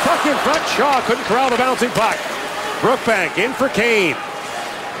 Loose puck in front. Shaw couldn't corral the bouncing puck. Brookbank in for Kane.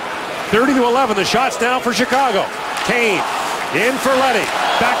 30-11. The shot's down for Chicago. Kane in for Leddy.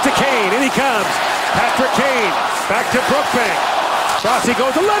 Back to Kane. In he comes. Patrick Kane. Back to Brookbank. Rossi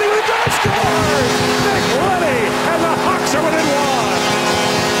goes to Leddy with a drive. Scores! Nick Leddy. And the Hawks are within 1.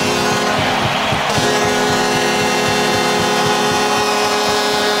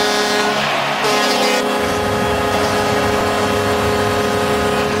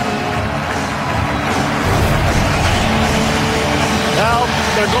 Now,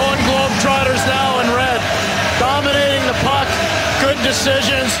 they're going Globetrotters now in red. Dominating the puck. Good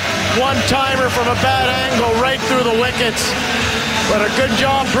decisions. One-timer from a bad angle right through the wickets. But a good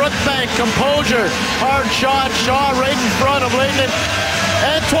job, Brookbank, composure. Hard shot, Shaw right in front of Leighton.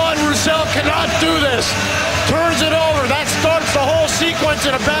 Antoine Roussel cannot do this. Turns it over. That starts the whole sequence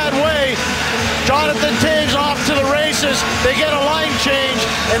in a bad way. Jonathan Taves off to the races. They get a line change,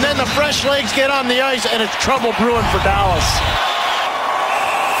 and then the fresh legs get on the ice, and it's trouble brewing for Dallas.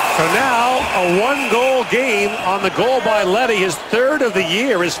 So now a 1-goal game on the goal by Leddy, his 3rd of the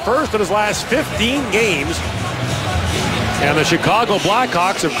year, his first of his last 15 games. And the Chicago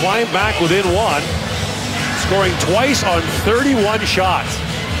Blackhawks have climbed back within 1, scoring twice on 31 shots.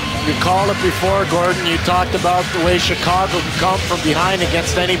 You called it before, Gordon. You talked about the way Chicago can come from behind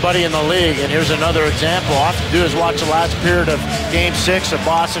against anybody in the league. And here's another example. All I have to do is watch the last period of Game 6 of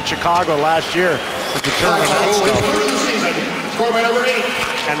Boston-Chicago last year to determine that stuff.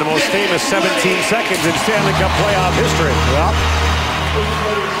 And the most famous 17 seconds in Stanley Cup playoff history. Well,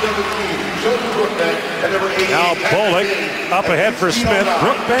 Now Bullock up ahead for Smith.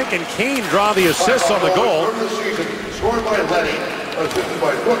 Brookbank and Kane draw the assists on the goal. Scored by Letty, assisted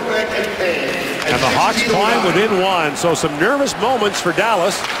by Brookbank and Kane. And the Hawks climb within one, so some nervous moments for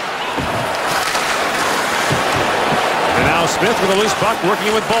Dallas. And now Smith with a loose puck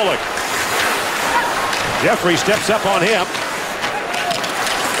working with Bullock. Jeffrey steps up on him.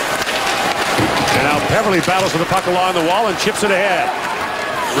 And now Beverly battles with the puck along the wall and chips it ahead.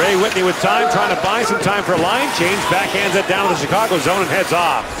 Ray Whitney with time, trying to buy some time for a line change. Backhands it down to the Chicago zone and heads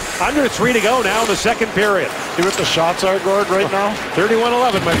off. Under 3 to go now in the second period. See what the shots are, Gord, right now?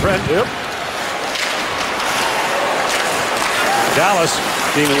 31-11, my friend. Yep. Dallas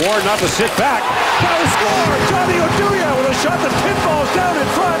being warned not to sit back. Now to score! Johnny Oduya with a shot that pinballs down in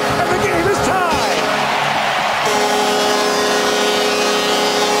front, and the game is tied.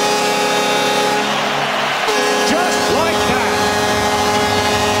 Just like that.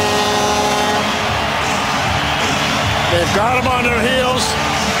 They've got them on their heels.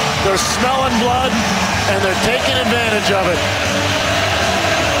 They're smelling blood, and they're taking advantage of it.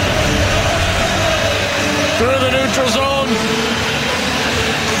 Through the neutral zone.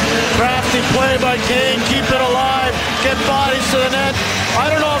 Crafty play by Kane. Keep it alive. Get bodies to the net. I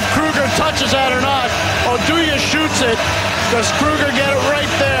don't know if Kruger touches that or not. Oduya shoots it. Does Kruger get it right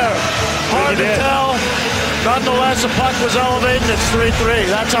there? Hard to tell. Nonetheless, the puck was elevated. It's 3-3.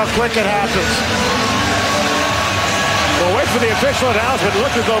 That's how quick it happens. We'll wait for the official announcement.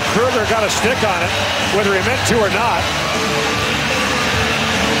 Looked as though Kruger got a stick on it, whether he meant to or not.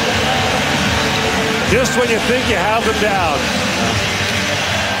 Just when you think you have them down.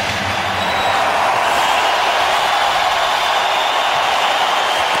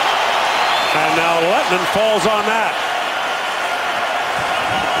 And now Lettman falls on that.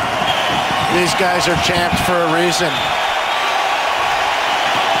 These guys are champs for a reason.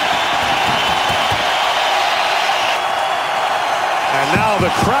 And now the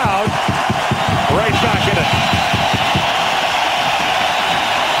crowd right back in it.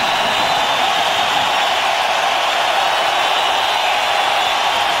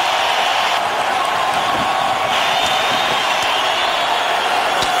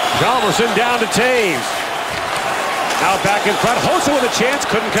 Chalmerson down to Taves. Now back in front. Hossa with a chance,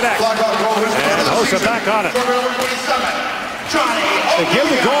 couldn't connect. And Hossa back on it. They give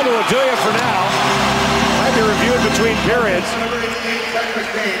the goal to Oduya for now. Might be reviewed between periods.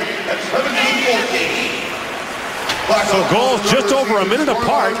 So goals just over a minute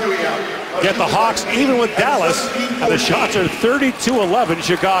apart get the Hawks even with Dallas, and the shots are 32-11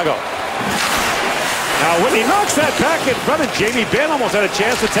 Chicago. Now Whitney knocks that back in front, and Jamie Benn almost had a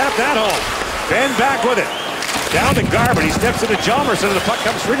chance to tap that home. Benn back with it. Down to Garber. He steps into Chalmerson, and the puck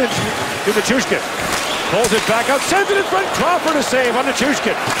comes free to Nichushkin. Pulls it back out, sends it in front. Crawford a save on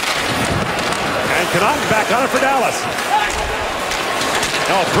Nichushkin. And Connaughton back on it for Dallas.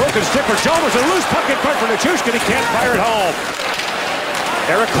 Now a broken stick for Chalmerson. Loose puck in front for Nichushkin. He can't fire it home.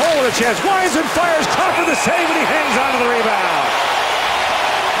 Eric Cole with a chance. Winds and fires. Crawford the save, and he hangs on to the rebound.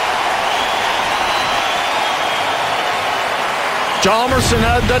 Chalmerson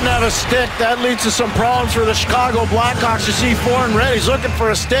doesn't have a stick. That leads to some problems for the Chicago Blackhawks. You see Foreign Red. He's looking for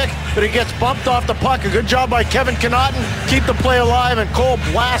a stick, but he gets bumped off the puck. A good job by Kevin Connaughton. Keep the play alive, and Cole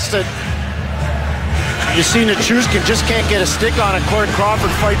blasted. You see Nichushkin just can't get a stick on it. Corey Crawford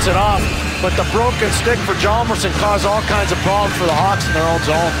fights it off. But the broken stick for Chalmerson caused all kinds of problems for the Hawks in their own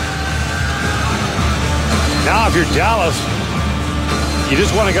zone. Now if you're Dallas, you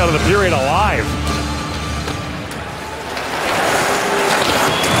just want to go to the period alive.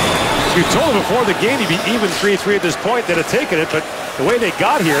 You told him before the game he'd be even 3-3 at this point. They'd have taken it, but the way they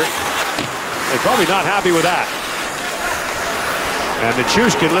got here, they're probably not happy with that. And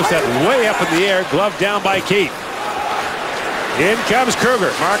Nichushkin lifts that way up in the air, glove down by Keith. In comes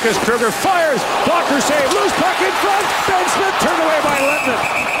Kruger. Marcus Kruger fires. Blocker save. Loose puck in front. Ben Smith turned away by Lettman.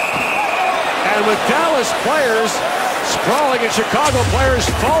 And with Dallas players sprawling and Chicago players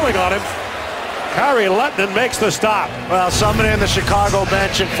falling on him, Kari Lettman makes the stop. Well, somebody in the Chicago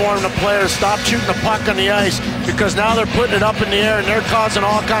bench informed the players, stop shooting the puck on the ice, because now they're putting it up in the air and they're causing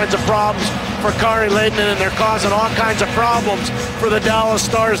all kinds of problems for Kari Lettman, and they're causing all kinds of problems for the Dallas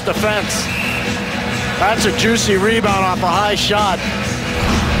Stars defense. That's a juicy rebound off a high shot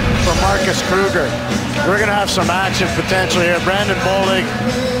for Marcus Kruger. We're going to have some action potentially here. Brandon Bollig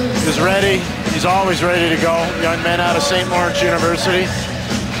is ready. He's always ready to go. Young man out of St. Lawrence University.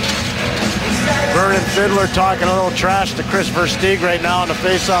 Vernon Fiddler talking a little trash to Chris Versteeg right now in the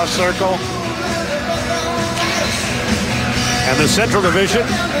face-off circle. And the Central Division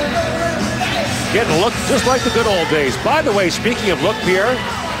getting a look just like the good old days. By the way, speaking of look, Pierre,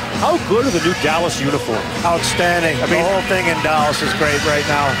 How good are the new Dallas uniforms? Outstanding. I mean, the whole thing in Dallas is great right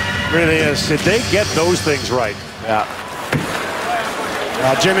now. Really is. Did they get those things right? Yeah.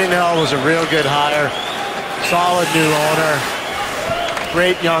 Jimmy Nell was a real good hire. Solid new owner.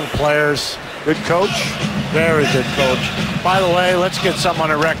 Great young players. Good coach. Very good coach. By the way, let's get something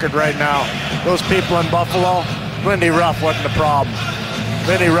on a record right now. Those people in Buffalo, Lindy Ruff wasn't the problem.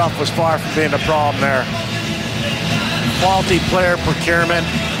 Lindy Ruff was far from being the problem there. Faulty player procurement.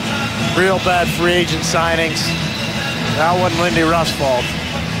 Real bad free agent signings. That wasn't Lindy Ruff's fault.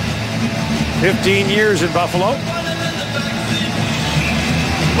 15 years in Buffalo.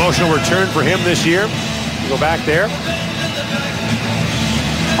 Emotional return for him this year. Go back there.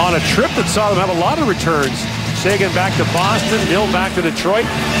 On a trip that saw them have a lot of returns. Sagan back to Boston, Hill back to Detroit,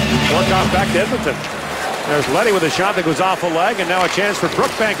 Orkoff back to Edmonton. There's Leddy with a shot that goes off a leg, and now a chance for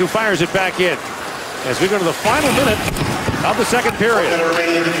Brookbank, who fires it back in. As we go to the final minute of the second period.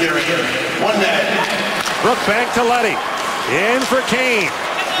 Brookbank to Leddy. In for Kane.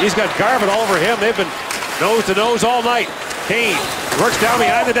 He's got Garvin all over him. They've been nose to nose all night. Kane works down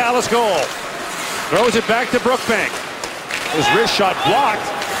behind the Dallas goal. Throws it back to Brookbank. His wrist shot blocked,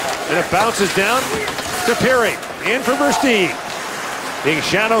 and it bounces down to Perry. In for Versteeg. Being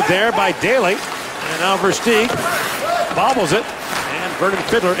shadowed there by Daly. And now Versteeg bobbles it. And Vernon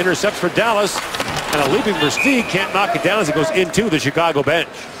Fiddler intercepts for Dallas. And a leaping Versteeg can't knock it down as it goes into the Chicago bench.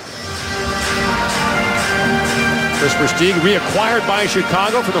 Chris Versteeg, reacquired by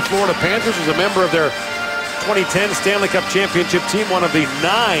Chicago from the Florida Panthers, was a member of their 2010 Stanley Cup Championship team, one of the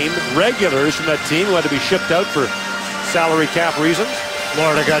 9 regulars from that team who had to be shipped out for salary cap reasons.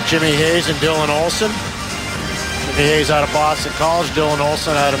 Florida got Jimmy Hayes and Dylan Olsen. Jimmy Hayes out of Boston College, Dylan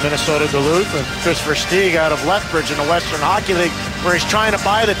Olsen out of Minnesota Duluth, and Chris Versteeg out of Lethbridge in the Western Hockey League, where he's trying to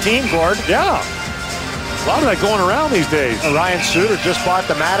buy the team, Gord. Yeah. A lot of that going around these days. Ryan Suter just bought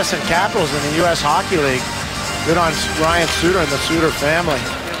the Madison Capitals in the U.S. Hockey League. Good on Ryan Suter and the Suter family.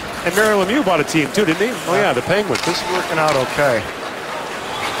 And Mary Lemieux bought a team too, didn't he? Oh yeah, the Penguins. This is working out okay.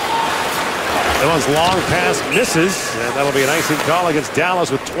 That one's long pass misses, and that'll be an icing call against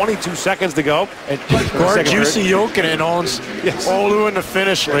Dallas with 22 seconds to go. And Gord Jussi Jokinen owns Oulu in the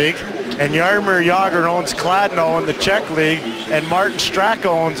Finnish League, and Jaromir Jagr owns Kladno in the Czech League, and Martin Straka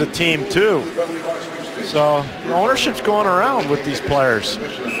owns a team too. So the ownership's going around with these players.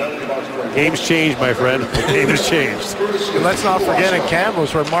 Game's changed, my friend. The game has changed. And let's not forget in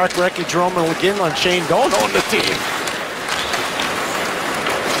Kamloops where Mark Recchi, Jerome McGinley, and Shane don't own the team.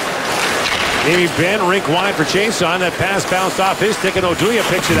 Maybe Ben rink wide for Chason. That pass bounced off his stick, and Oduya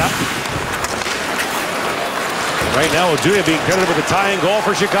picks it up. Right now, Oduya being credited with the tying goal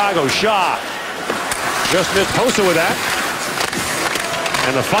for Chicago. Shaw just missed Hossa with that.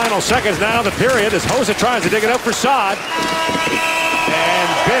 And the final seconds now of the period as Hossa tries to dig it up for Saad. And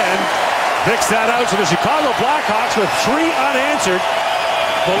Ben picks that out. So the Chicago Blackhawks with 3 unanswered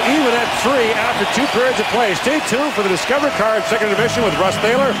will even at 3 after 2 periods of play. Stay tuned for the Discover Card second edition with Russ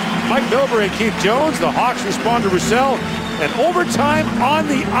Thaler, Mike Milbury, and Keith Jones. The Hawks respond to Roussel and overtime on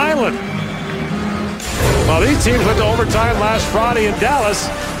the island. Well, these teams went to overtime last Friday in Dallas.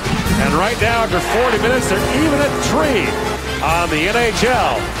 And right now, after 40 minutes, they're even at 3 on the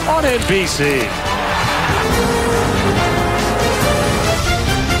NHL on NBC.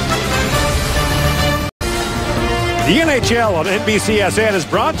 The NHL on NBCSN is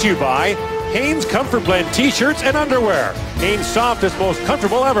brought to you by Hanes Comfort Blend t-shirts and underwear. Hanes softest, most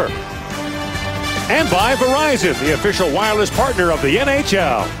comfortable ever. And by Verizon, the official wireless partner of the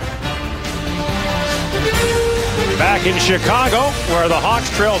NHL. Back in Chicago, where the Hawks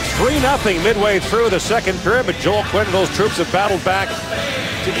trailed 3-0 midway through the second period, but Joel Quenneville's troops have battled back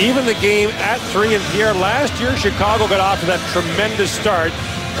to even the game at 3. And Pierre, last year Chicago got off to that tremendous start,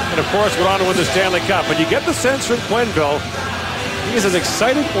 and of course went on to win the Stanley Cup. But you get the sense from Quenneville, he is as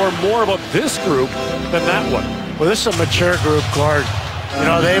excited or more about this group than that one. Well, this is a mature group, Gord. You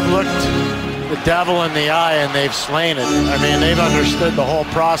know, they've looked the devil in the eye and they've slain it. I mean, they've understood the whole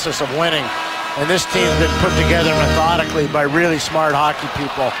process of winning. And this team's been put together methodically by really smart hockey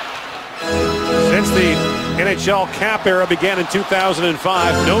people. Since the NHL cap era began in 2005,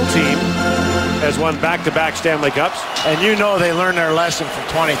 no team has won back-to-back Stanley Cups. And you know they learned their lesson from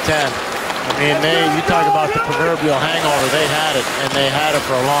 2010. I mean, you talk about the proverbial hangover. They had it, and they had it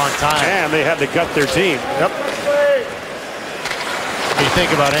for a long time. And they had to gut their team. Yep. You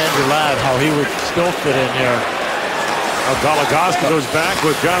think about Andrew Ladd, how he would still fit in here. Goligoski goes back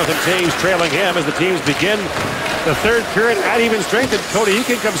with Jonathan Toews trailing him as the teams begin the third period at even strength. And Cody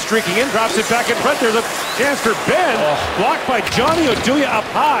Eakin comes streaking in, drops it back in front. There's a chance for Ben. Blocked by Johnny Oduya up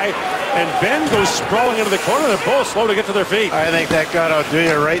high. and Ben goes sprawling into the corner. They're both slow to get to their feet. I think that got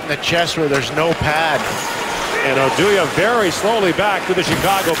Oduya right in the chest where there's no pad. And Oduya very slowly back to the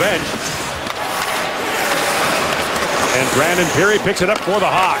Chicago bench. And Brandon Peary picks it up for the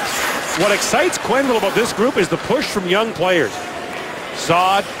Hawks. What excites Quenneville about this group is the push from young players.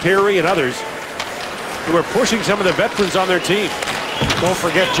 Saad, Peary, and others who are pushing some of the veterans on their team. Don't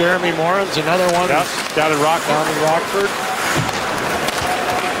forget Jeremy Morin's another one. Yep, down in Rockford.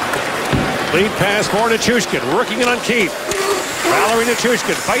 Lead pass for Nichushkin, working it on Keith. Valerie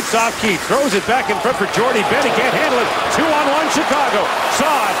Nichushkin fights off Keith, throws it back in front for Jordy. Benny can't handle it. 2-on-1 Chicago.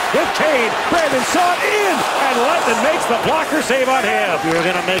 Saad with Kane. Brandon Saad in, and Letton makes the blocker save on him. If you were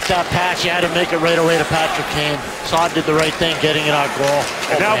going to make that pass, you had to make it right away to Patrick Kane. Saad did the right thing, getting it on goal.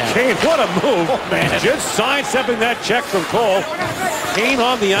 And now man. Kane, what a move. Just sidestepping that check from Cole. Kane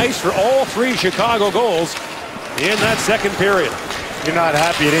on the ice for all 3 Chicago goals in that second period. You're not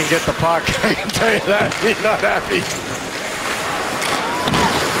happy you didn't get the puck. I can tell you that. You're not happy.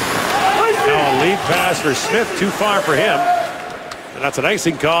 Now a lead pass for Smith, too far for him. And that's an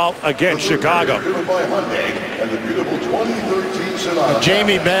icing call against Chicago.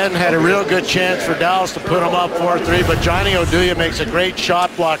 Jamie Benn had a real good chance for Dallas to put him up 4-3, but Johnny Oduya makes a great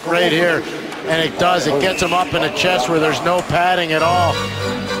shot block right here. And it does. It gets him up in the chest where there's no padding at all.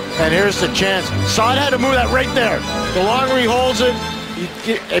 And here's the chance. Saad had to move that right there. The longer he holds it,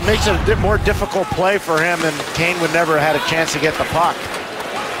 it makes it a more difficult play for him, and Kane would never have had a chance to get the puck.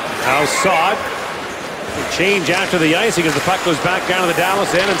 Now Saad will change after the icing as the puck goes back down to the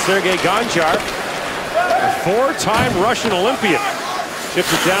Dallas end, and Sergei Gonchar, a 4-time Russian Olympian,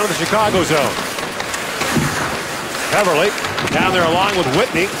 ships it down to the Chicago zone. Beverly down there along with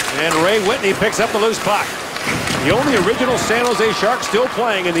Whitney, and Ray Whitney picks up the loose puck. The only original San Jose Shark still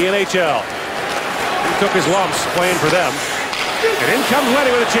playing in the NHL. He took his lumps playing for them. And in comes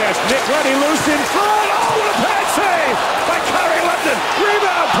Leddy with a chance. Nick Leddy loose in front. Oh, what a pad save by Kari Lipton.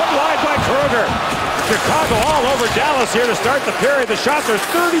 Rebound put wide by Kruger. Chicago all over Dallas here to start the period. The shots are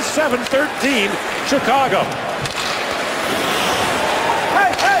 37-13 Chicago.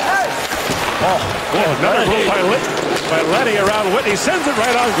 Oh, another move by Leddy around Whitney. Sends it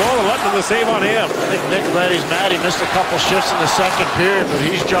right on goal and Letton the save on him. I think Nick Leddy's mad. He missed a couple shifts in the second period, but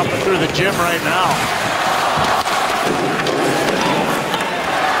he's jumping through the gym right now.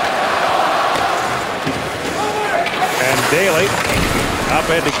 And Daly up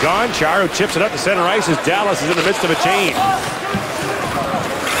ahead to Gonchar, who chips it up to center ice as Dallas is in the midst of a change.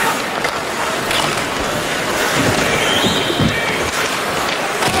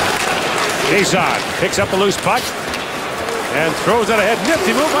 Jason picks up the loose puck and throws it ahead.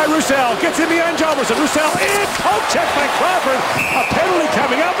 Nifty move by Roussel. Gets in behind Jalmerson. Roussel in. Poke check by Crawford. A penalty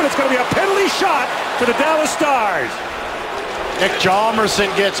coming up, and it's going to be a penalty shot to the Dallas Stars. Nick Jalmerson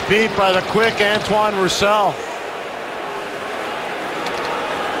gets beat by the quick Antoine Roussel.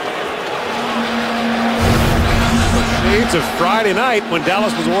 Shades of Friday night when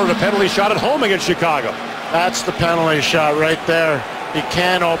Dallas was awarded a penalty shot at home against Chicago. That's the penalty shot right there. The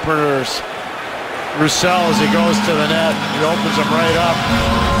can openers. Roussel, as he goes to the net, he opens them right up.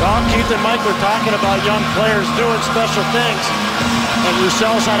 Don, Keith, and Mike were talking about young players doing special things. And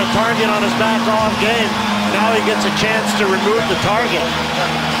Roussel's had a target on his back all game. Now he gets a chance to remove the target.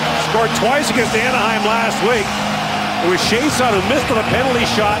 Scored twice against Anaheim last week. It was Chason who missed on a penalty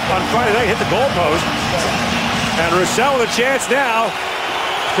shot on Friday night, hit the goalpost. And Roussel with a chance now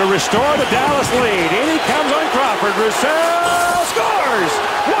to restore the Dallas lead. In he comes on Crawford. Roussel scores!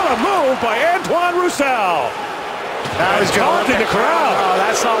 What a move by Antoine Roussel! Now he's taunting the crowd. No,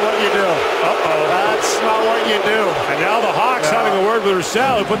 that's not what you do. Uh-oh. That's not what you do. And now the Hawks having a word with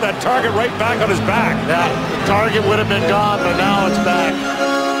Roussel, who put that target right back on his back. Yeah, the target would have been gone, but now it's back.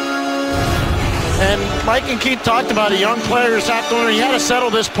 And Mike and Keith talked about it. Young players have to learn. He had to settle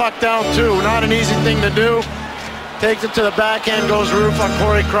this puck down, too. Not an easy thing to do. Takes it to the backhand, goes roof on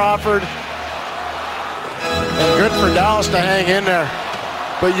Corey Crawford. And good for Dallas to hang in there.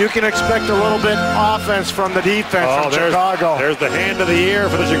 But you can expect a little bit offense from the defense from Chicago. There's the hand of the year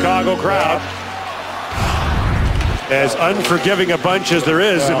for the Chicago crowd. As unforgiving a bunch as there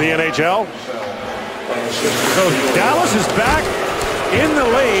is in the NHL. So Dallas is back in the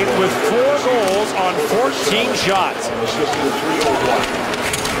lead with 4 goals on 14 shots.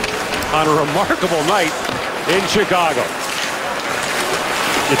 On a remarkable night in Chicago.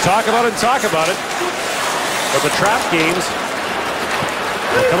 You talk about it and talk about it, but the trap games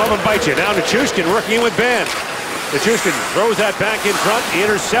will come up and bite you. Now Nichushkin working in with Ben. Nichushkin throws that back in front,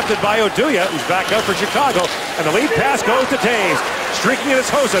 intercepted by Oduya, who's back out for Chicago, and the lead pass goes to Taves. Streaking it is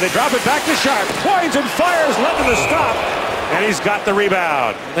Hossa. They drop it back to Sharp. Winds and fires, Letton to stop. And he's got the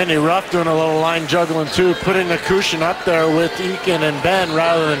rebound. Then he roughed doing a little line juggling too, putting the cushion up there with Eakin and Ben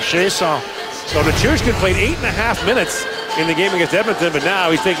rather than Chiasson. So Nichushkin played 8.5 minutes in the game against Edmonton, but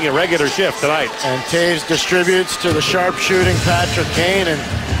now he's taking a regular shift tonight. And Taves distributes to the sharpshooting Patrick Kane, and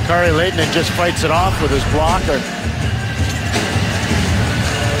Kari Lehtinen just fights it off with his blocker.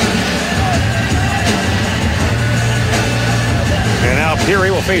 And now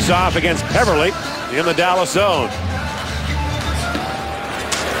Peary will face off against Peverley in the Dallas zone.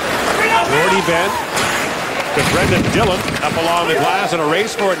 Jordy Ben to Brendan Dillon up along the glass, and a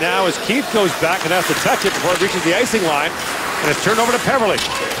race for it now as Keith goes back and has to touch it before it reaches the icing line. And it's turned over to Peverley.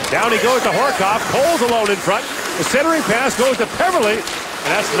 Down he goes to Horkoff. Cole's alone in front. The centering pass goes to Peverley, and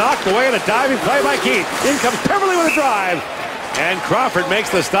that's knocked away in a diving play by Keith. In comes Peverley with a drive, and Crawford makes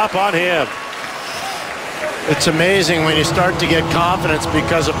the stop on him. It's amazing when you start to get confidence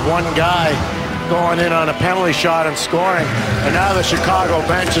because of one guy going in on a penalty shot and scoring. And now the Chicago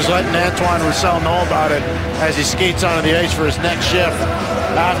bench is letting Antoine Roussel know about it as he skates onto the ice for his next shift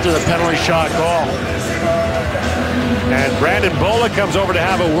after the penalty shot goal. And Brandon Bullock comes over to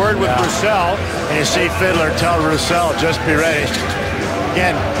have a word with Roussel. And you see Fiddler tell Roussel, just be ready.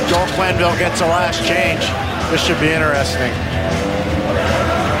 Again, Joel Quenneville gets the last change. This should be interesting.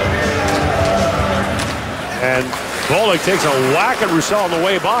 And Bullock takes a whack at Roussel on the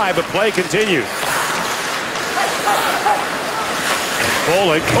way by, but play continues.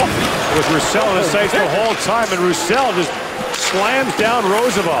 Bullock with Roussel in his sights the whole time, and Roussel just slams down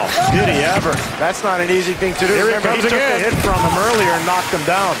Roosevelt. Did he ever? That's not an easy thing to do. Here he Remember, comes he took again. the hit from him earlier and knocked him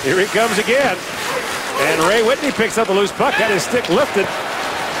down. Here he comes again. And Ray Whitney picks up the loose puck, had his stick lifted.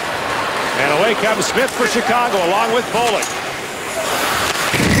 And away comes Smith for Chicago along with Bullock.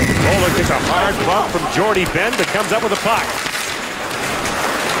 Bullock gets a hard bump from Jordy Ben, but comes up with a puck.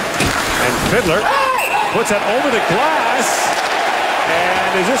 And Fiddler puts that over the glass.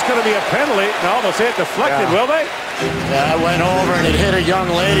 And is this going to be a penalty? No, they'll say it deflected, will they? Yeah, it went over and it hit a young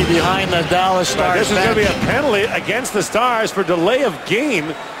lady behind the Dallas Stars. This is going to be a penalty against the Stars for delay of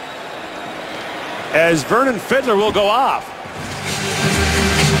game, as Vernon Fiddler will go off.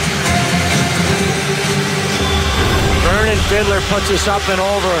 Vernon Fiddler puts this up and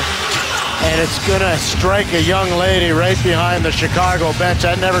over, and it's going to strike a young lady right behind the Chicago bench.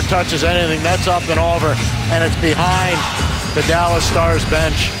 That never touches anything. That's up and over, and it's behind the Dallas Stars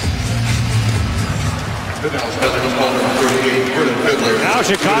bench. Now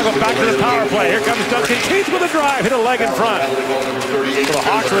Chicago back to the power play. Here comes Duncan Keith with a drive, hit a leg in front. So the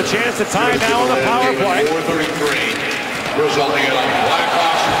Hawks with a chance to tie now on the power play. Resulting in a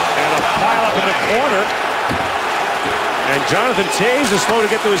Blackhawks And a pile up in the corner. And Jonathan Toews is slow to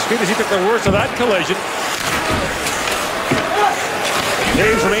get to his feet as he took the worst of that collision.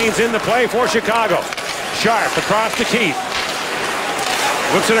 Toews remains in the play for Chicago. Sharp across to Keith.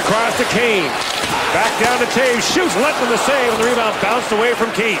 Looks it across to Kane. Back down to Toews. Shoots, Lettman the save, and the rebound bounced away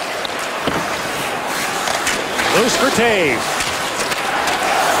from Keith. Loose for Toews.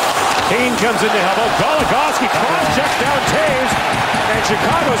 Kane comes in to help out. Goligoski cross-check down Toews. And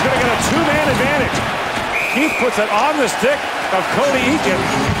Chicago's going to get a two-man advantage. Keith puts it on the stick of Cody Eakin.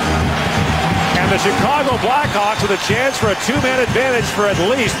 And the Chicago Blackhawks with a chance for a two-man advantage for at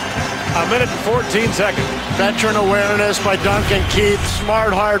least a minute and 14 seconds. Veteran awareness by Duncan Keith.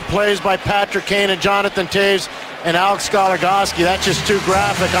 Smart, hard plays by Patrick Kane and Jonathan Toews and Alex Goligoski. That's just too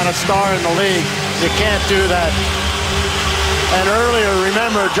graphic on a star in the league. You can't do that. And earlier,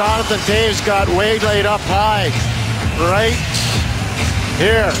 remember, Jonathan Toews got waylaid up high. Right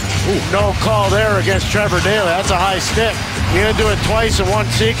here. Ooh, no call there against Trevor Daley. That's a high stick. You're going to do it twice in one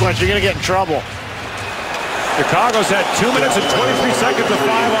sequence, you're going to get in trouble. Chicago's had 2 minutes and 23 seconds of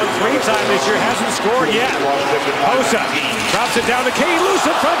 5-on-3 time this year. Hasn't scored yet. Hossa drops it down to Kane. Loose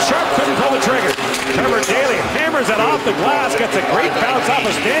in front. Sharp couldn't pull the trigger. Trevor Daley hammers it off the glass. Gets a great bounce off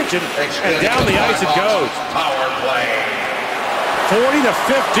a stanchion. And down the ice it goes.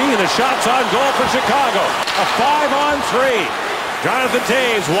 40-15. The shot's on goal for Chicago. A 5-on-3. Jonathan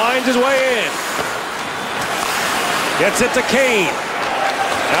Toews winds his way in. Gets it to Kane.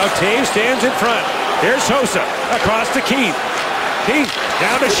 Now Toews stands in front. Here's Hossa across to Keith. Keith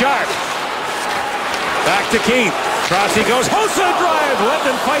down to Sharp. Back to Keith. Across he goes. Hossa drive.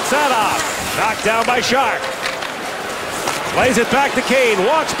 Lettman fights that off. Knocked down by Sharp. Plays it back to Kane.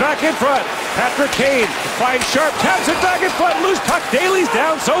 Walks back in front. Patrick Kane finds Sharp. Taps it back in front. Loose puck. Daley's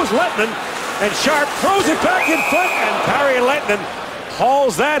down. So's Lettman. And Sharp throws it back in front. And Barry Lettman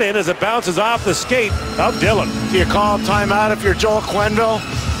hauls that in as it bounces off the skate of Dillon. Do you call timeout if you're Joel Quenneville?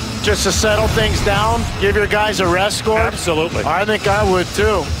 just to settle things down, give your guys a rest score? Absolutely. I think I would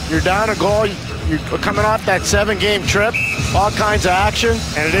too. You're down a goal. You're coming off that 7-game trip, all kinds of action.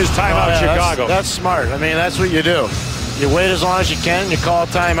 And it is timeout, Chicago. That's smart. I mean, that's what you do. You wait as long as you can, and you call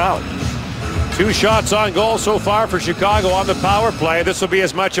timeout. 2 shots on goal so far for Chicago on the power play. This will be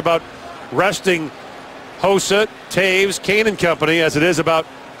as much about resting Hossa, Taves, Kane and company as it is about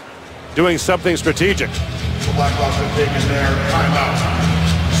doing something strategic. The Blackhawks have taken their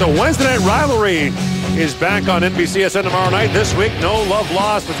timeout. So Wednesday night rivalry is back on NBCSN tomorrow night. This week, no love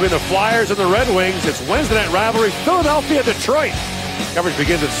lost between the Flyers and the Red Wings. It's Wednesday night rivalry, Philadelphia-Detroit. Coverage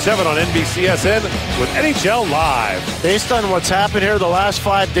begins at 7 on NBCSN with NHL Live. Based on what's happened here the last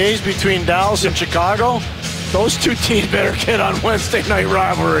 5 days between Dallas and Chicago, those two teams better get on Wednesday night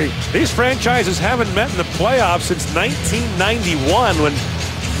rivalry. These franchises haven't met in the playoffs since 1991 when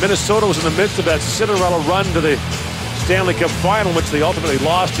Minnesota was in the midst of that Cinderella run to the Stanley Cup Final, which they ultimately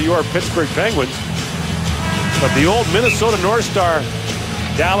lost to your Pittsburgh Penguins. But the old Minnesota North Star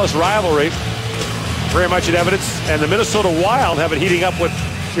Dallas rivalry very much in evidence, and the Minnesota Wild have it heating up with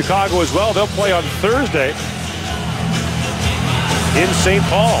Chicago as well. They'll play on Thursday in St.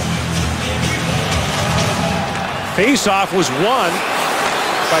 Paul. Faceoff was won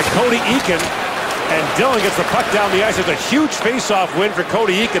by Cody Eakin, and Dillon gets the puck down the ice. It's a huge faceoff win for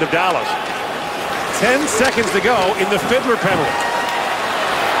Cody Eakin of Dallas. 10 seconds to go in the Fiddler penalty.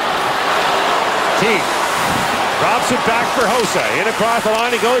 Keith drops it back for Hossa. In across the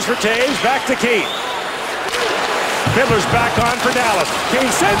line, he goes for Taves. Back to Keith. Fiddler's back on for Dallas. Kane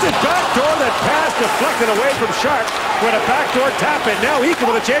sends it backdoor. That pass deflected away from Sharp with a backdoor tap in. Now Eakin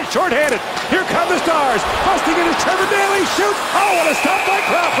with a chance, shorthanded. Here come the Stars. Busting into Trevor Daley. Shoot. Oh, what a stop by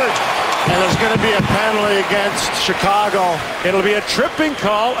Crawford. And there's going to be a penalty against Chicago. It'll be a tripping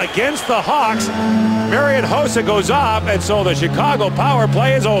call against the Hawks. Marian Hossa goes off, and so the Chicago power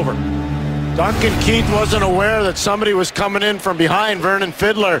play is over. Duncan Keith wasn't aware that somebody was coming in from behind Vernon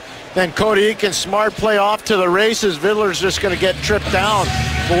Fiddler. Then Cody Eakin, smart play off to the races. Fiddler's just going to get tripped down.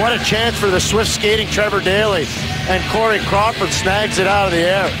 But what a chance for the swift skating Trevor Daley. And Corey Crawford snags it out of the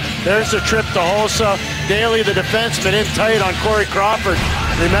air. There's the trip to Hossa. Daley, the defenseman, in tight on Corey Crawford.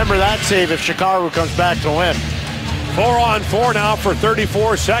 Remember that save if Chicago comes back to win. 4-on-4 now for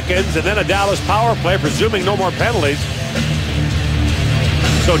 34 seconds, and then a Dallas power play, presuming no more penalties.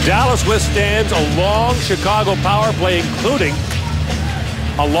 So Dallas withstands a long Chicago power play, including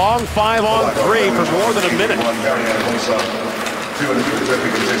a long 5-on-3 for more than a minute.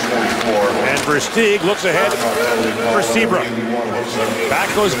 And Versteeg looks ahead for Seabrook. Back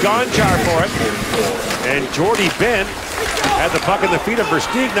goes Gonchar for it. And Jordy Ben had the puck in the feet of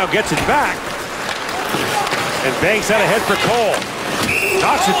Versteeg, now gets it back. And banks out ahead for Cole.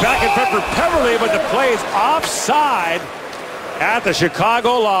 Knocks it back in front for Peverley, but the play is offside at the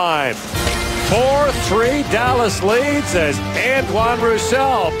Chicago line. 4-3 Dallas leads as Antoine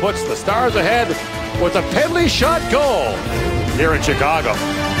Roussel puts the Stars ahead with a penalty shot goal here in Chicago.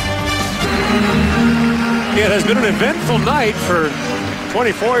 It has been an eventful night for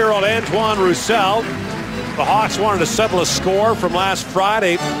 24-year-old Antoine Roussel. The Hawks wanted to settle a score from last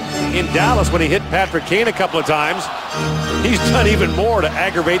Friday in Dallas when he hit Patrick Kane a couple of times. He's done even more to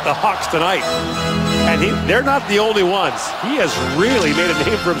aggravate the Hawks tonight. And they're not the only ones. He has really made a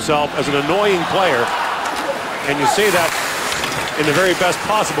name for himself as an annoying player. And you say that in the very best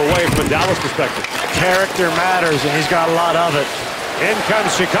possible way from a Dallas perspective. Character matters, and he's got a lot of it. In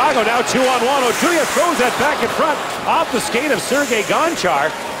comes Chicago, now 2-on-1. Otuya throws that back in front off the skate of Sergei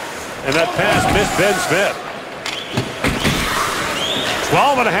Gonchar. And that pass missed Ben Smith.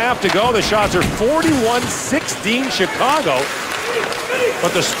 12.5 to go. The shots are 41-16 Chicago.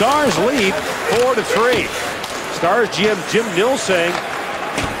 But the Stars lead 4-3. Stars GM Jim Nill saying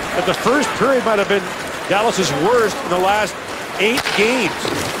that the first period might have been Dallas's worst in the last 8 games.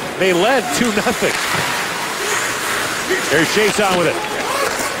 They led 2-0. There's Chason with it.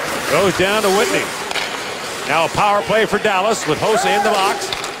 Goes down to Whitney. Now a power play for Dallas with Hossa in the box.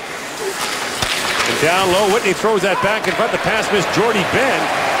 And down low, Whitney throws that back in front. The pass missed Jordy Ben.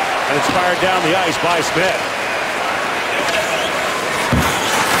 And it's fired down the ice by Smith.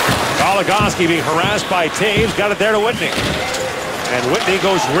 Goligoski being harassed by Taves. Got it there to Whitney. And Whitney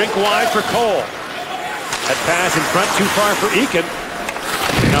goes rink wide for Cole. That pass in front too far for Eakin.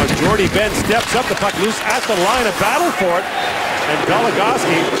 Now Jordy Ben steps up. The puck loose at the line. A battle for it. And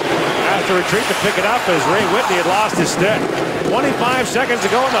Goligoski has to retreat to pick it up as Ray Whitney had lost his stick. 25 seconds to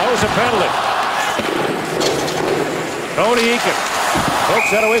go in the Hossa penalty. Cody Eakin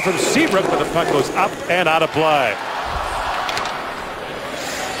pokes that away from Seabrook, but the puck goes up and out of play.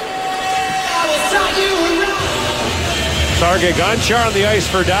 Sergei Gonchar on the ice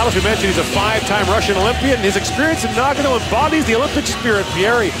for Dallas. We mentioned he's a 5-time Russian Olympian. His experience in Nagano embodies the Olympic spirit.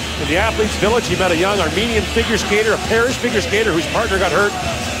 Pierre, in the athletes' village, he met a young Armenian figure skater, a Polish figure skater whose partner got hurt.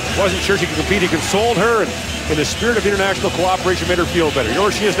 Wasn't sure she could compete. He consoled her, and in the spirit of international cooperation, made her feel better. You know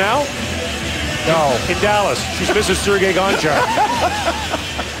where she is now? No. In Dallas. She's Mrs. Sergei Gonchar.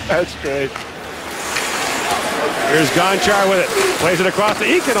 That's great. Here's Gonchar with it. Plays it across to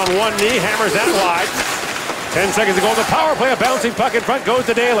Eakin on one knee. Hammers that wide. 10 seconds to go. The power play. A bouncing puck in front goes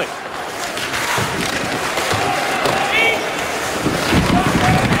to Daly.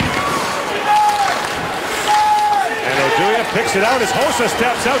 And Oduya picks it out as Hossa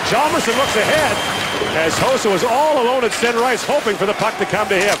steps out. Jalmerson looks ahead as Hossa was all alone at center ice hoping for the puck to come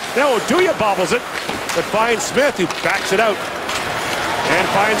to him. Now Oduya bobbles it, but finds Smith, who backs it out and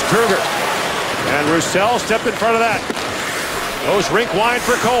finds Kruger. And Roussel stepped in front of that. Goes rink wide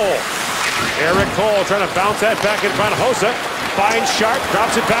for Cole. Eric Cole trying to bounce that back in front of Hossa. Finds Sharp,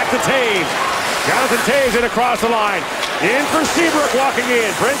 drops it back to Taves. Jonathan Taves in across the line. In for Seabrook walking in.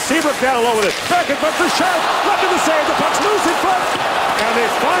 Brent Seabrook down low with it. Back in front for Sharp. Left of the save. The puck's loose in front. And they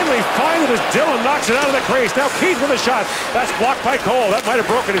finally find it as Dillon knocks it out of the crease. Now Keith with a shot. That's blocked by Cole. That might have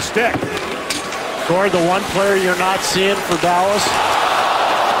broken his stick. Scored the one player you're not seeing for Dallas.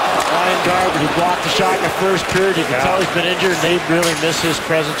 Ryan Garber, who blocked the shot in the first period. You can tell he's been injured, and they really miss his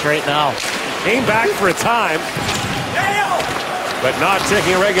presence right now. Came back for a time, but not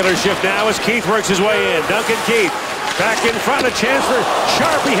taking a regular shift now as Keith works his way in. Duncan Keith back in front, a chance for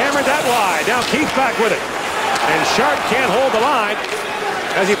Sharp. He hammered that wide. Now Keith back with it. And Sharp can't hold the line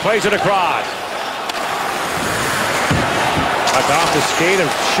as he plays it across. Puck off the skate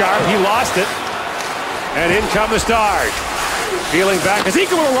of Sharp. He lost it. And in come the Stars. Feeling back as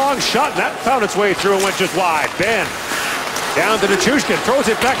Eakin with a long shot, and that found its way through and went just wide. Ben down to Nichushkin,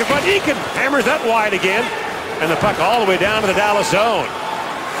 throws it back in front. Eakin hammers that wide again, and the puck all the way down to the Dallas zone.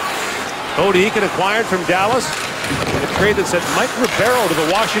 Cody Eakin acquired from Dallas in a trade that sent Mike Ribeiro to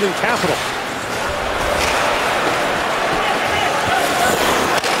the Washington Capitals.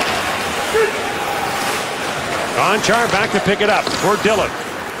 Gonchar back to pick it up for Dillon.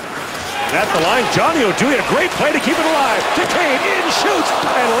 At the line, Johnny Oduya, a great play to keep it alive. To Kane, in, shoots,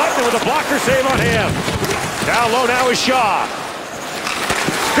 and Lettman with a blocker save on him. Down low now is Shaw.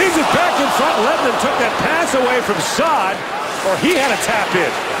 Feeds it back in front. Lettman took that pass away from Saad, or he had a tap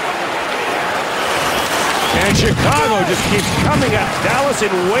in. And Chicago just keeps coming at Dallas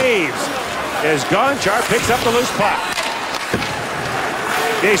in waves as Gonchar picks up the loose puck.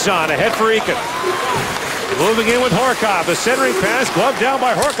 Deschamps ahead for Eakin. Moving in with Horkov. The centering pass, gloved down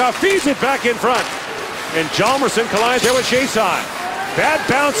by Horkov, feeds it back in front. And Jalmerson collides there with Chiasson. Bad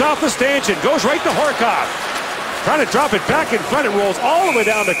bounce off the stanchion, goes right to Horkov. Trying to drop it back in front, it rolls all the way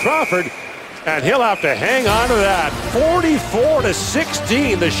down to Crawford. And he'll have to hang on to that.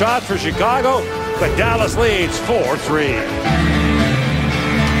 44-16, the shot for Chicago, but Dallas leads 4-3.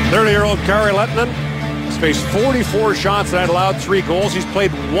 30-year-old Kari Lettinen has faced 44 shots and had allowed 3 goals. He's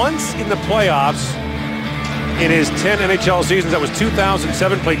played once in the playoffs in his 10 NHL seasons. That was 2007,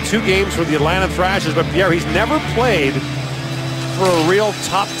 played 2 games for the Atlanta Thrashers, but Pierre, he's never played for a real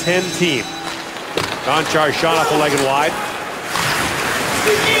top 10 team. Gonchar shot off the leg and wide.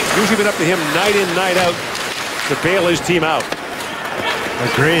 Usually been up to him night in, night out to bail his team out.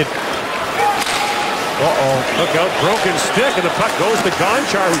 Agreed. Look out, broken stick, and the puck goes to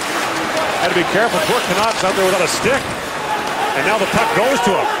Gonchar, who had to be careful. Poor Canucks out there without a stick. And now the puck goes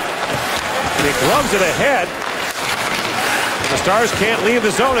to him. And he gloves it ahead. The Stars can't leave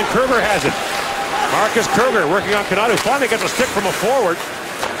the zone, and Kruger has it. Marcus Kruger working on Canada, who finally gets a stick from a forward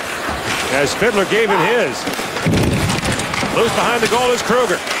as Fiddler gave him his. Loose behind the goal is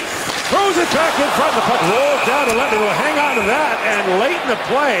Kruger. Throws it back in front. The puck rolls down to Lettinen. Will hang on to that, and late in the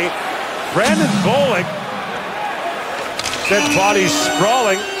play, Brandon Bollig sent bodies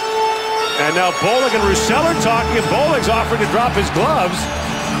sprawling. And now Bollig and Roussel are talking, and Bollig's offering to drop his gloves.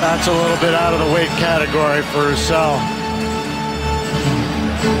 That's a little bit out of the weight category for Roussel.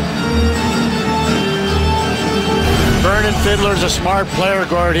 Vernon Fiddler's a smart player,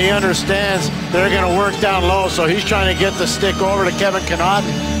 Gord. He understands they're going to work down low, so he's trying to get the stick over to Kevin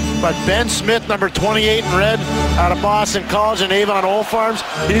Connaughton. But Ben Smith, number 28 in red, out of Boston College and Avon Old Farms,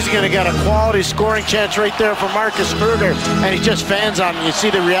 he's going to get a quality scoring chance right there for Marcus Kruger. And he just fans on him. You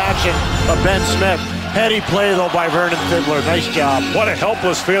see the reaction of Ben Smith. Heady play, though, by Vernon Fiddler. Nice job. What a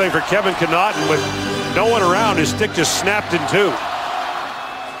helpless feeling for Kevin Connaughton with no one around. His stick just snapped in 2.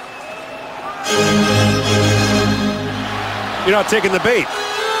 You're not taking the bait.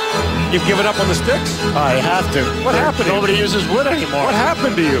 You've given up on the sticks? I have to. What happened? Nobody uses wood anymore. What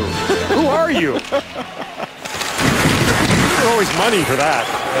happened to you? Who are you? always money for that.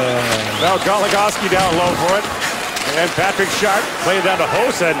 Now Goligoski down low for it. And Patrick Sharp played down to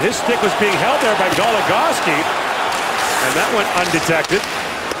Hossa, and his stick was being held there by Goligoski. And that went undetected.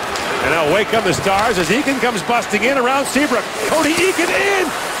 And now away come the Stars as Eakin comes busting in around Seabrook. Cody Eakin in,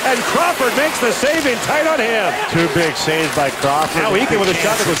 and Crawford makes the save in tight on him. Two big saves by Crawford. Now Eakin with a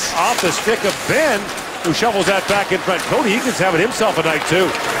shot that was off the stick of Ben, who shovels that back in front. Cody Eakin's having himself a night too.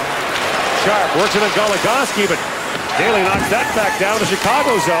 Sharp works it on Goligoski, but Daly knocks that back down to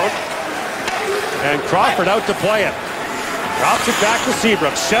Chicago zone. And Crawford out to play it. Drops it back to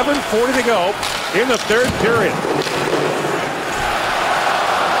Seabrook. 7:40 to go in the third period.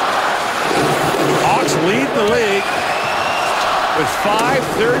 Hawks lead the league with 5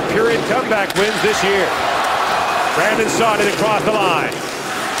 third-period comeback wins this year. Brandon Saad in across the line.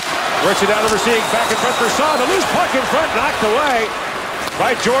 Works it down over Sieg. Back in front for Saad. The loose puck in front, knocked away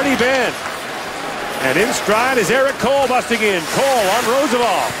by Jordy Ben. And in stride is Eric Cole busting in. Cole on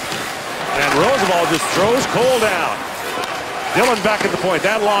Roosevelt. And Roosevelt just throws Cole down. Dillon back at the point.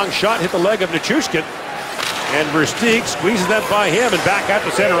 That long shot hit the leg of Nichushkin. And Versteeg squeezes that by him and back out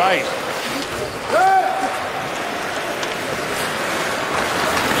to center ice.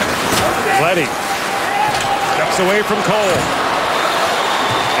 Leddy steps away from Cole.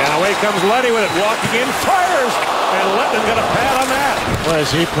 And away comes Leddy with it. Walking in, fires. And Lettman got a pad on that. Boy,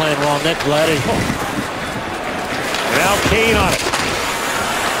 is he playing well, Nick Leddy. Now Kane on it.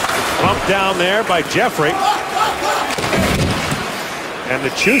 Bumped down there by Jeffrey. And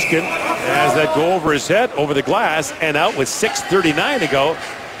Nichushkin has that go over his head, over the glass, and out with 6:39 to go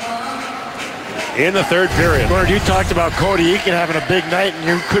in the third period. Gord, you talked about Cody Eakin having a big night, and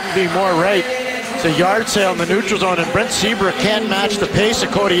you couldn't be more right. It's a yard sale in the neutral zone, and Brent Seabrook can't match the pace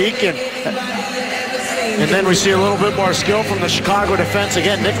of Cody Eakin. And then we see a little bit more skill from the Chicago defense.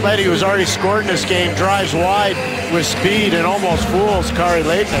 Again, Nick Leddy, who's already scored in this game, drives wide with speed and almost fools Kari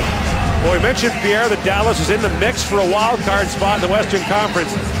Lehtinen. Well, we mentioned, Pierre, that Dallas is in the mix for a wild card spot in the Western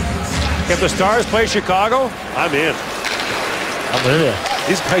Conference. If the Stars play Chicago, I'm in. I'm with you.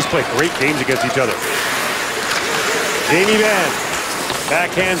 These guys play great games against each other. Jamie Benn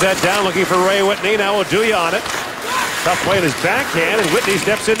backhands that down, looking for Ray Whitney. Now Oduya on it. Tough play in his backhand, and Whitney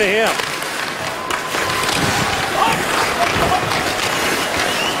steps into him.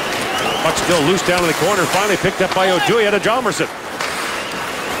 Puck still loose down in the corner. Finally picked up by Oduya to Jalmerson.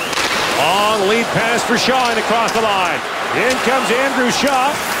 Long lead pass for Shaw and across the line. In comes Andrew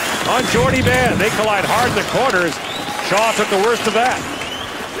Shaw on Jordy Ben. They collide hard in the corners. Shaw took the worst of that.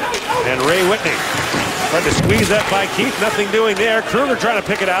 And Ray Whitney tried to squeeze that by Keith. Nothing doing there. Kruger trying to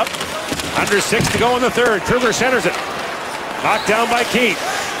pick it out. Under 6 to go in the third. Kruger centers it. Knocked down by Keith.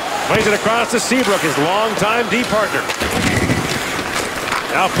 Plays it across to Seabrook, his longtime D partner.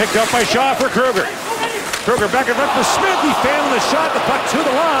 Now picked up by Shaw for Kruger. Kruger back in front for Smith. He failed the shot. The puck to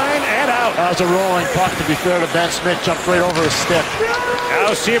the line and out. That was a rolling puck, to be fair to Ben Smith. Jumped right over his stick.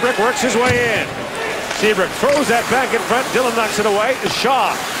 Now Seabrook works his way in. Seabrook throws that back in front. Dillon knocks it away.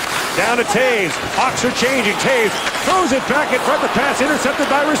 Shaw down to Taves. Hawks are changing. Taves throws it back in front. The pass intercepted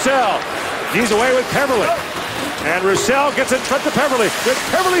by Roussel. He's away with Peverly. And Roussel gets in front to Peverly. With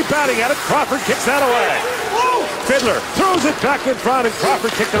Peverly batting at it, Crawford kicks that away. Fiddler throws it back in front, and Crawford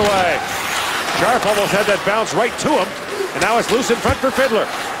kicked it away. Sharp almost had that bounce right to him. And now it's loose in front for Fiddler.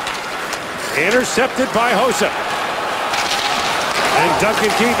 Intercepted by Hossa. And Duncan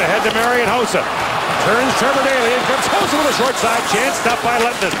Keith ahead to Marion Hossa. Turns Trevor Daley. In comes Hossa with a short side chance. Stopped by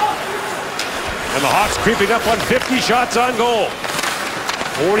Lettinen. And the Hawks creeping up on 50 shots on goal.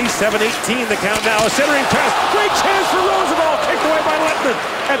 47-18 the count now. A centering pass. Great chance for Roosevelt. Kicked away by Lettinen.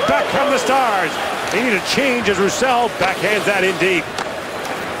 And back come the Stars. They need a change as Roussel backhands that in deep.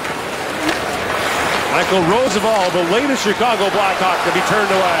 Michael Roosevelt, the latest Chicago Blackhawk to be turned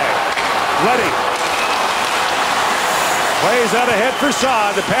away. Leddy plays out ahead for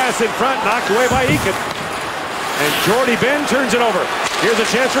Saad. The pass in front, knocked away by Eakin. And Jordy Ben turns it over. Here's a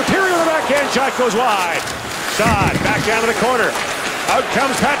chance for Peary with a backhand shot, goes wide. Saad back down to the corner. Out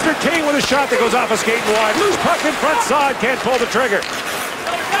comes Patrick Kane with a shot that goes off a skate and wide. Loose puck in front, Saad can't pull the trigger.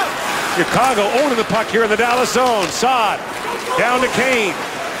 Chicago owning the puck here in the Dallas zone. Saad down to Kane.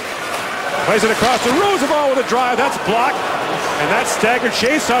 Plays it across to Roosevelt with a drive. That's blocked. And that's staggered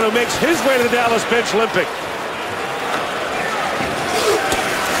Chason, who makes his way to the Dallas bench limping.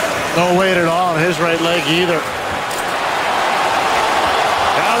 No weight at all on his right leg either.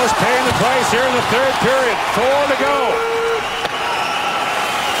 Dallas paying the price here in the third period. 4 to go.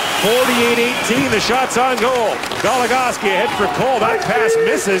 48-18, the shots on goal. Goligoski ahead for Cole. That pass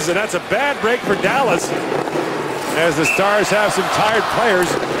misses, and that's a bad break for Dallas, as the Stars have some tired players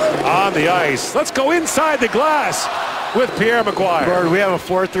on the ice. Let's go inside the glass. with Pierre McGuire. Gord, we have a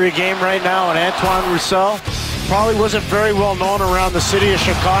 4-3 game right now, and Antoine Roussel probably wasn't very well known around the city of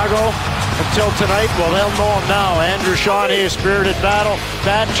Chicago until tonight. Well, they'll know him now. Andrew Shawnee, a spirited battle,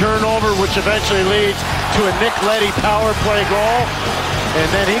 bad turnover, which eventually leads to a Nick Leddy power play goal. And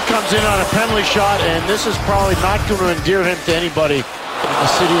then he comes in on a penalty shot, and this is probably not going to endear him to anybody in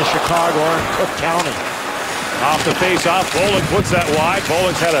the city of Chicago or in Cook County. Off the face-off, Bollig puts that wide.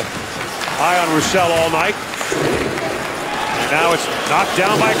 Bollig's had an eye on Roussel all night. And now it's knocked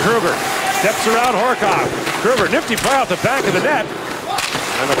down by Kruger. Steps around Horkoff. Kruger, nifty play off the back of the net.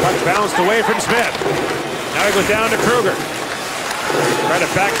 And the puck bounced away from Smith. Now he goes down to Kruger. Trying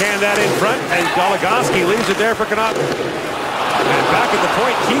to backhand that in front, and Goligoski leaves it there for Connaughton. And back at the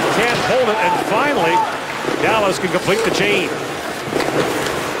point, Keith can't hold it, and finally, Dallas can complete the chain.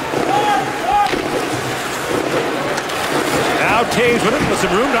 Now Taves with it, with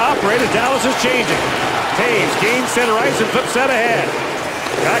some room to operate as Dallas is changing. Taves gains center ice and flips that ahead.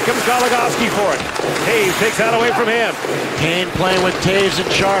 Back comes Goligoski for it. Taves takes that away from him. Kane playing with Taves and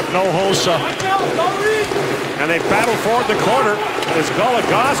Sharp, no Hossa. And they battle forward the corner as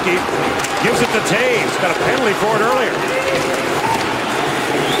Goligoski gives it to Taves. Got a penalty for it earlier.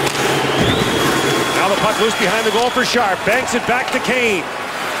 Now the puck loose behind the goal for Sharp. Banks it back to Kane.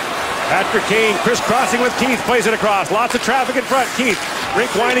 Patrick Kane crisscrossing with Keith. Plays it across. Lots of traffic in front. Keith. Rink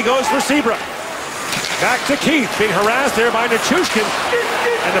Winey goes for Seabrook. Back to Keith. Being harassed there by Nichushkin.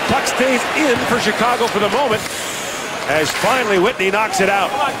 And the puck stays in for Chicago for the moment. As finally Whitney knocks it out.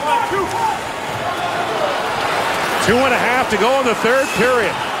 2.5 to go in the third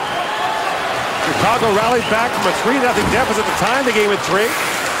period. Chicago rallied back from a 3-0 deficit at the time the game at 3.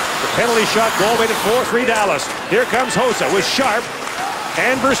 The penalty shot goal made it 4-3 Dallas. Here comes Hossa with Sharp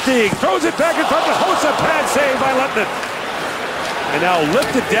and Versteeg. Throws it back in front to Hossa. Pad save by Lettman. And now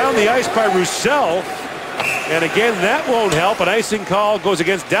lifted down the ice by Roussel. And again, that won't help. An icing call goes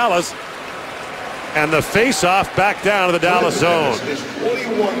against Dallas. And the face-off back down to the Dallas zone.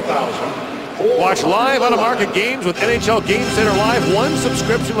 Watch live on-a-market games with NHL Game Center Live. One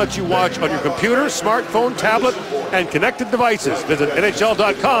subscription lets you watch on your computer, smartphone, tablet, and connected devices. Visit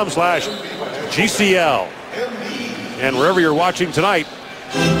NHL.com/GCL. And wherever you're watching tonight,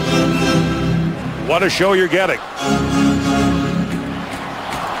 what a show you're getting.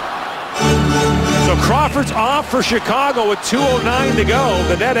 So Crawford's off for Chicago with 2:09 to go.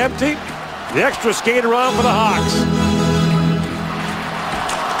 The net empty. The extra skater on for the Hawks.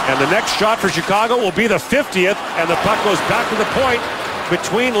 And the next shot for Chicago will be the 50th, and the puck goes back to the point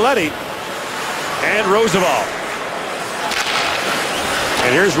between Leddy and Roosevelt.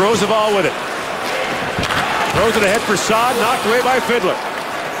 And here's Roosevelt with it. Throws it ahead for Saad, knocked away by Fiddler.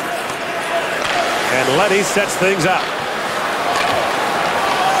 And Leddy sets things up.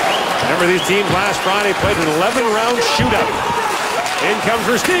 Remember, these teams last Friday played an 11-round shootout. In comes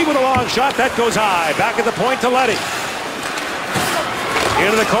Versteeg with a long shot. That goes high. Back at the point to Leddy.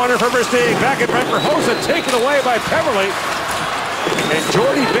 Into the corner for Versteeg. Back in front for Hossa. Taken away by Peverly. And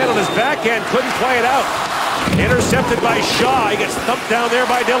Jordy bent on his backhand. Couldn't play it out. Intercepted by Shaw. He gets thumped down there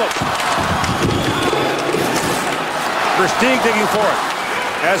by Dillon. Versteeg digging for it.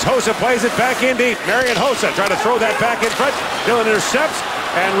 As Hossa plays it back in deep. Marian Hossa trying to throw that back in front. Dillon intercepts.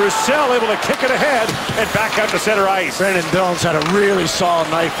 And Roussel able to kick it ahead and back out to center ice. Brendan Dillon's had a really solid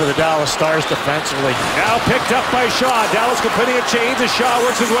night for the Dallas Stars defensively. Now picked up by Shaw. Dallas completing a change as Shaw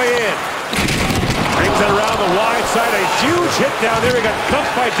works his way in. Brings it around the wide side. A huge hit down there. He got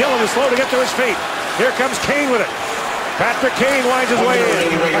thumped by Dillon. Is slow to get to his feet. Here comes Kane with it. Patrick Kane winds his way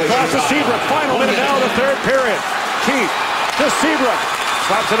in. Across to Seabrook. Final minute now of the third period. Keith to Seabrook.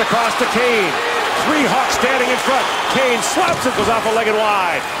 Slaps it across to Kane. 3 Hawks standing in front. Kane slaps it, goes off a leg and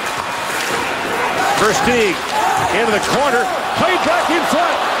wide. Versteeg into the corner, played back in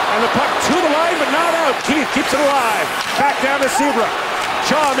front, and the puck to the line, but not out. Keith keeps it alive. Back down to Seabrook.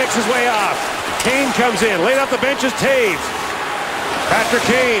 Shaw makes his way off. Kane comes in, laid off the bench is Taves. Patrick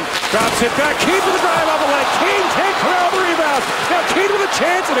Kane drops it back. Keith with the drive off the leg. Kane can't corral the rebound. Now Kane with a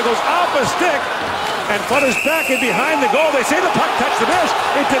chance, and it goes off a stick. And flutters back in behind the goal. They say the puck touched the mesh.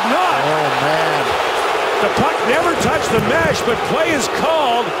 It did not. Oh, man. The puck never touched the mesh, but play is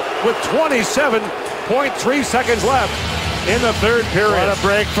called with 27.3 seconds left in the third period. What a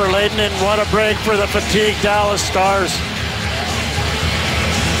break for Layden, and what a break for the fatigued Dallas Stars.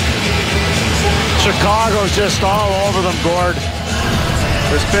 Chicago's just all over them, Gord.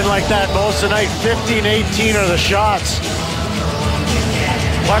 It's been like that most of the night. 15-18 are the shots.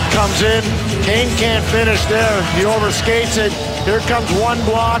 Puck comes in. Kane can't finish there. He overskates it. Here comes one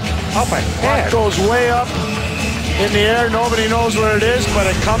block. Oh, my Puck goes way up in the air. Nobody knows where it is, but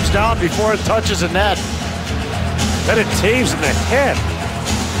it comes down before it touches the net. Then it Taves in the head.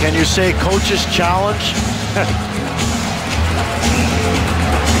 Can you say coach's challenge?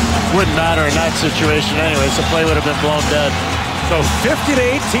 Wouldn't matter in that situation anyways. The play would have been blown dead. So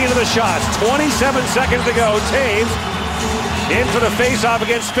 50-18 of the shots. 27 seconds to go. Taves in for the face-off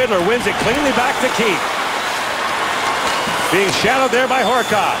against Fiddler. Wins it cleanly back to Keith. Being shadowed there by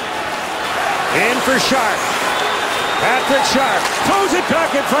Horcoff. In for Sharp. Patrick Sharp throws it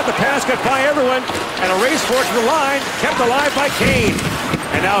back in front. The pass got by everyone. And a race for it to the line. Kept alive by Kane.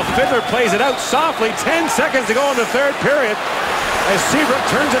 And now Fiddler plays it out softly. 10 seconds to go in the third period. As Seabrook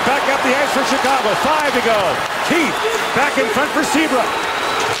turns it back up the ice for Chicago. 5 to go. Keith back in front for Seabrook.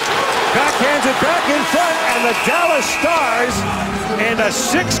 Backhands it back in front, and the Dallas Stars and a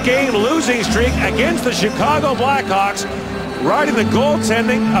 6-game losing streak against the Chicago Blackhawks, riding the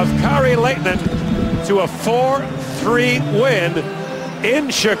goaltending of Kari Lehtinen to a 4-3 win in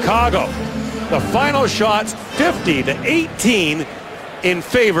Chicago. The final shots 50-18 in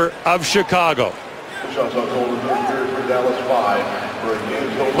favor of Chicago.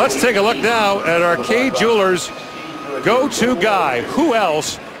 Let's take a look now at Arcade Jewelers' go-to guy. Who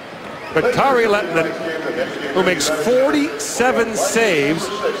else but Kari Lehtinen, who makes 47 saves,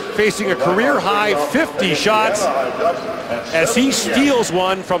 facing a career-high 50 shots, as he steals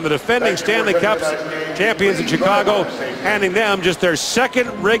one from the defending Stanley Cup champions in Chicago, handing them just their second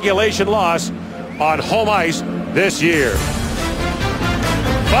regulation loss on home ice this year.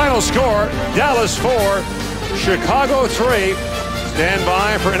 Final score, Dallas 4, Chicago 3. Stand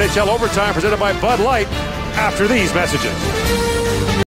by for NHL Overtime presented by Bud Light after these messages.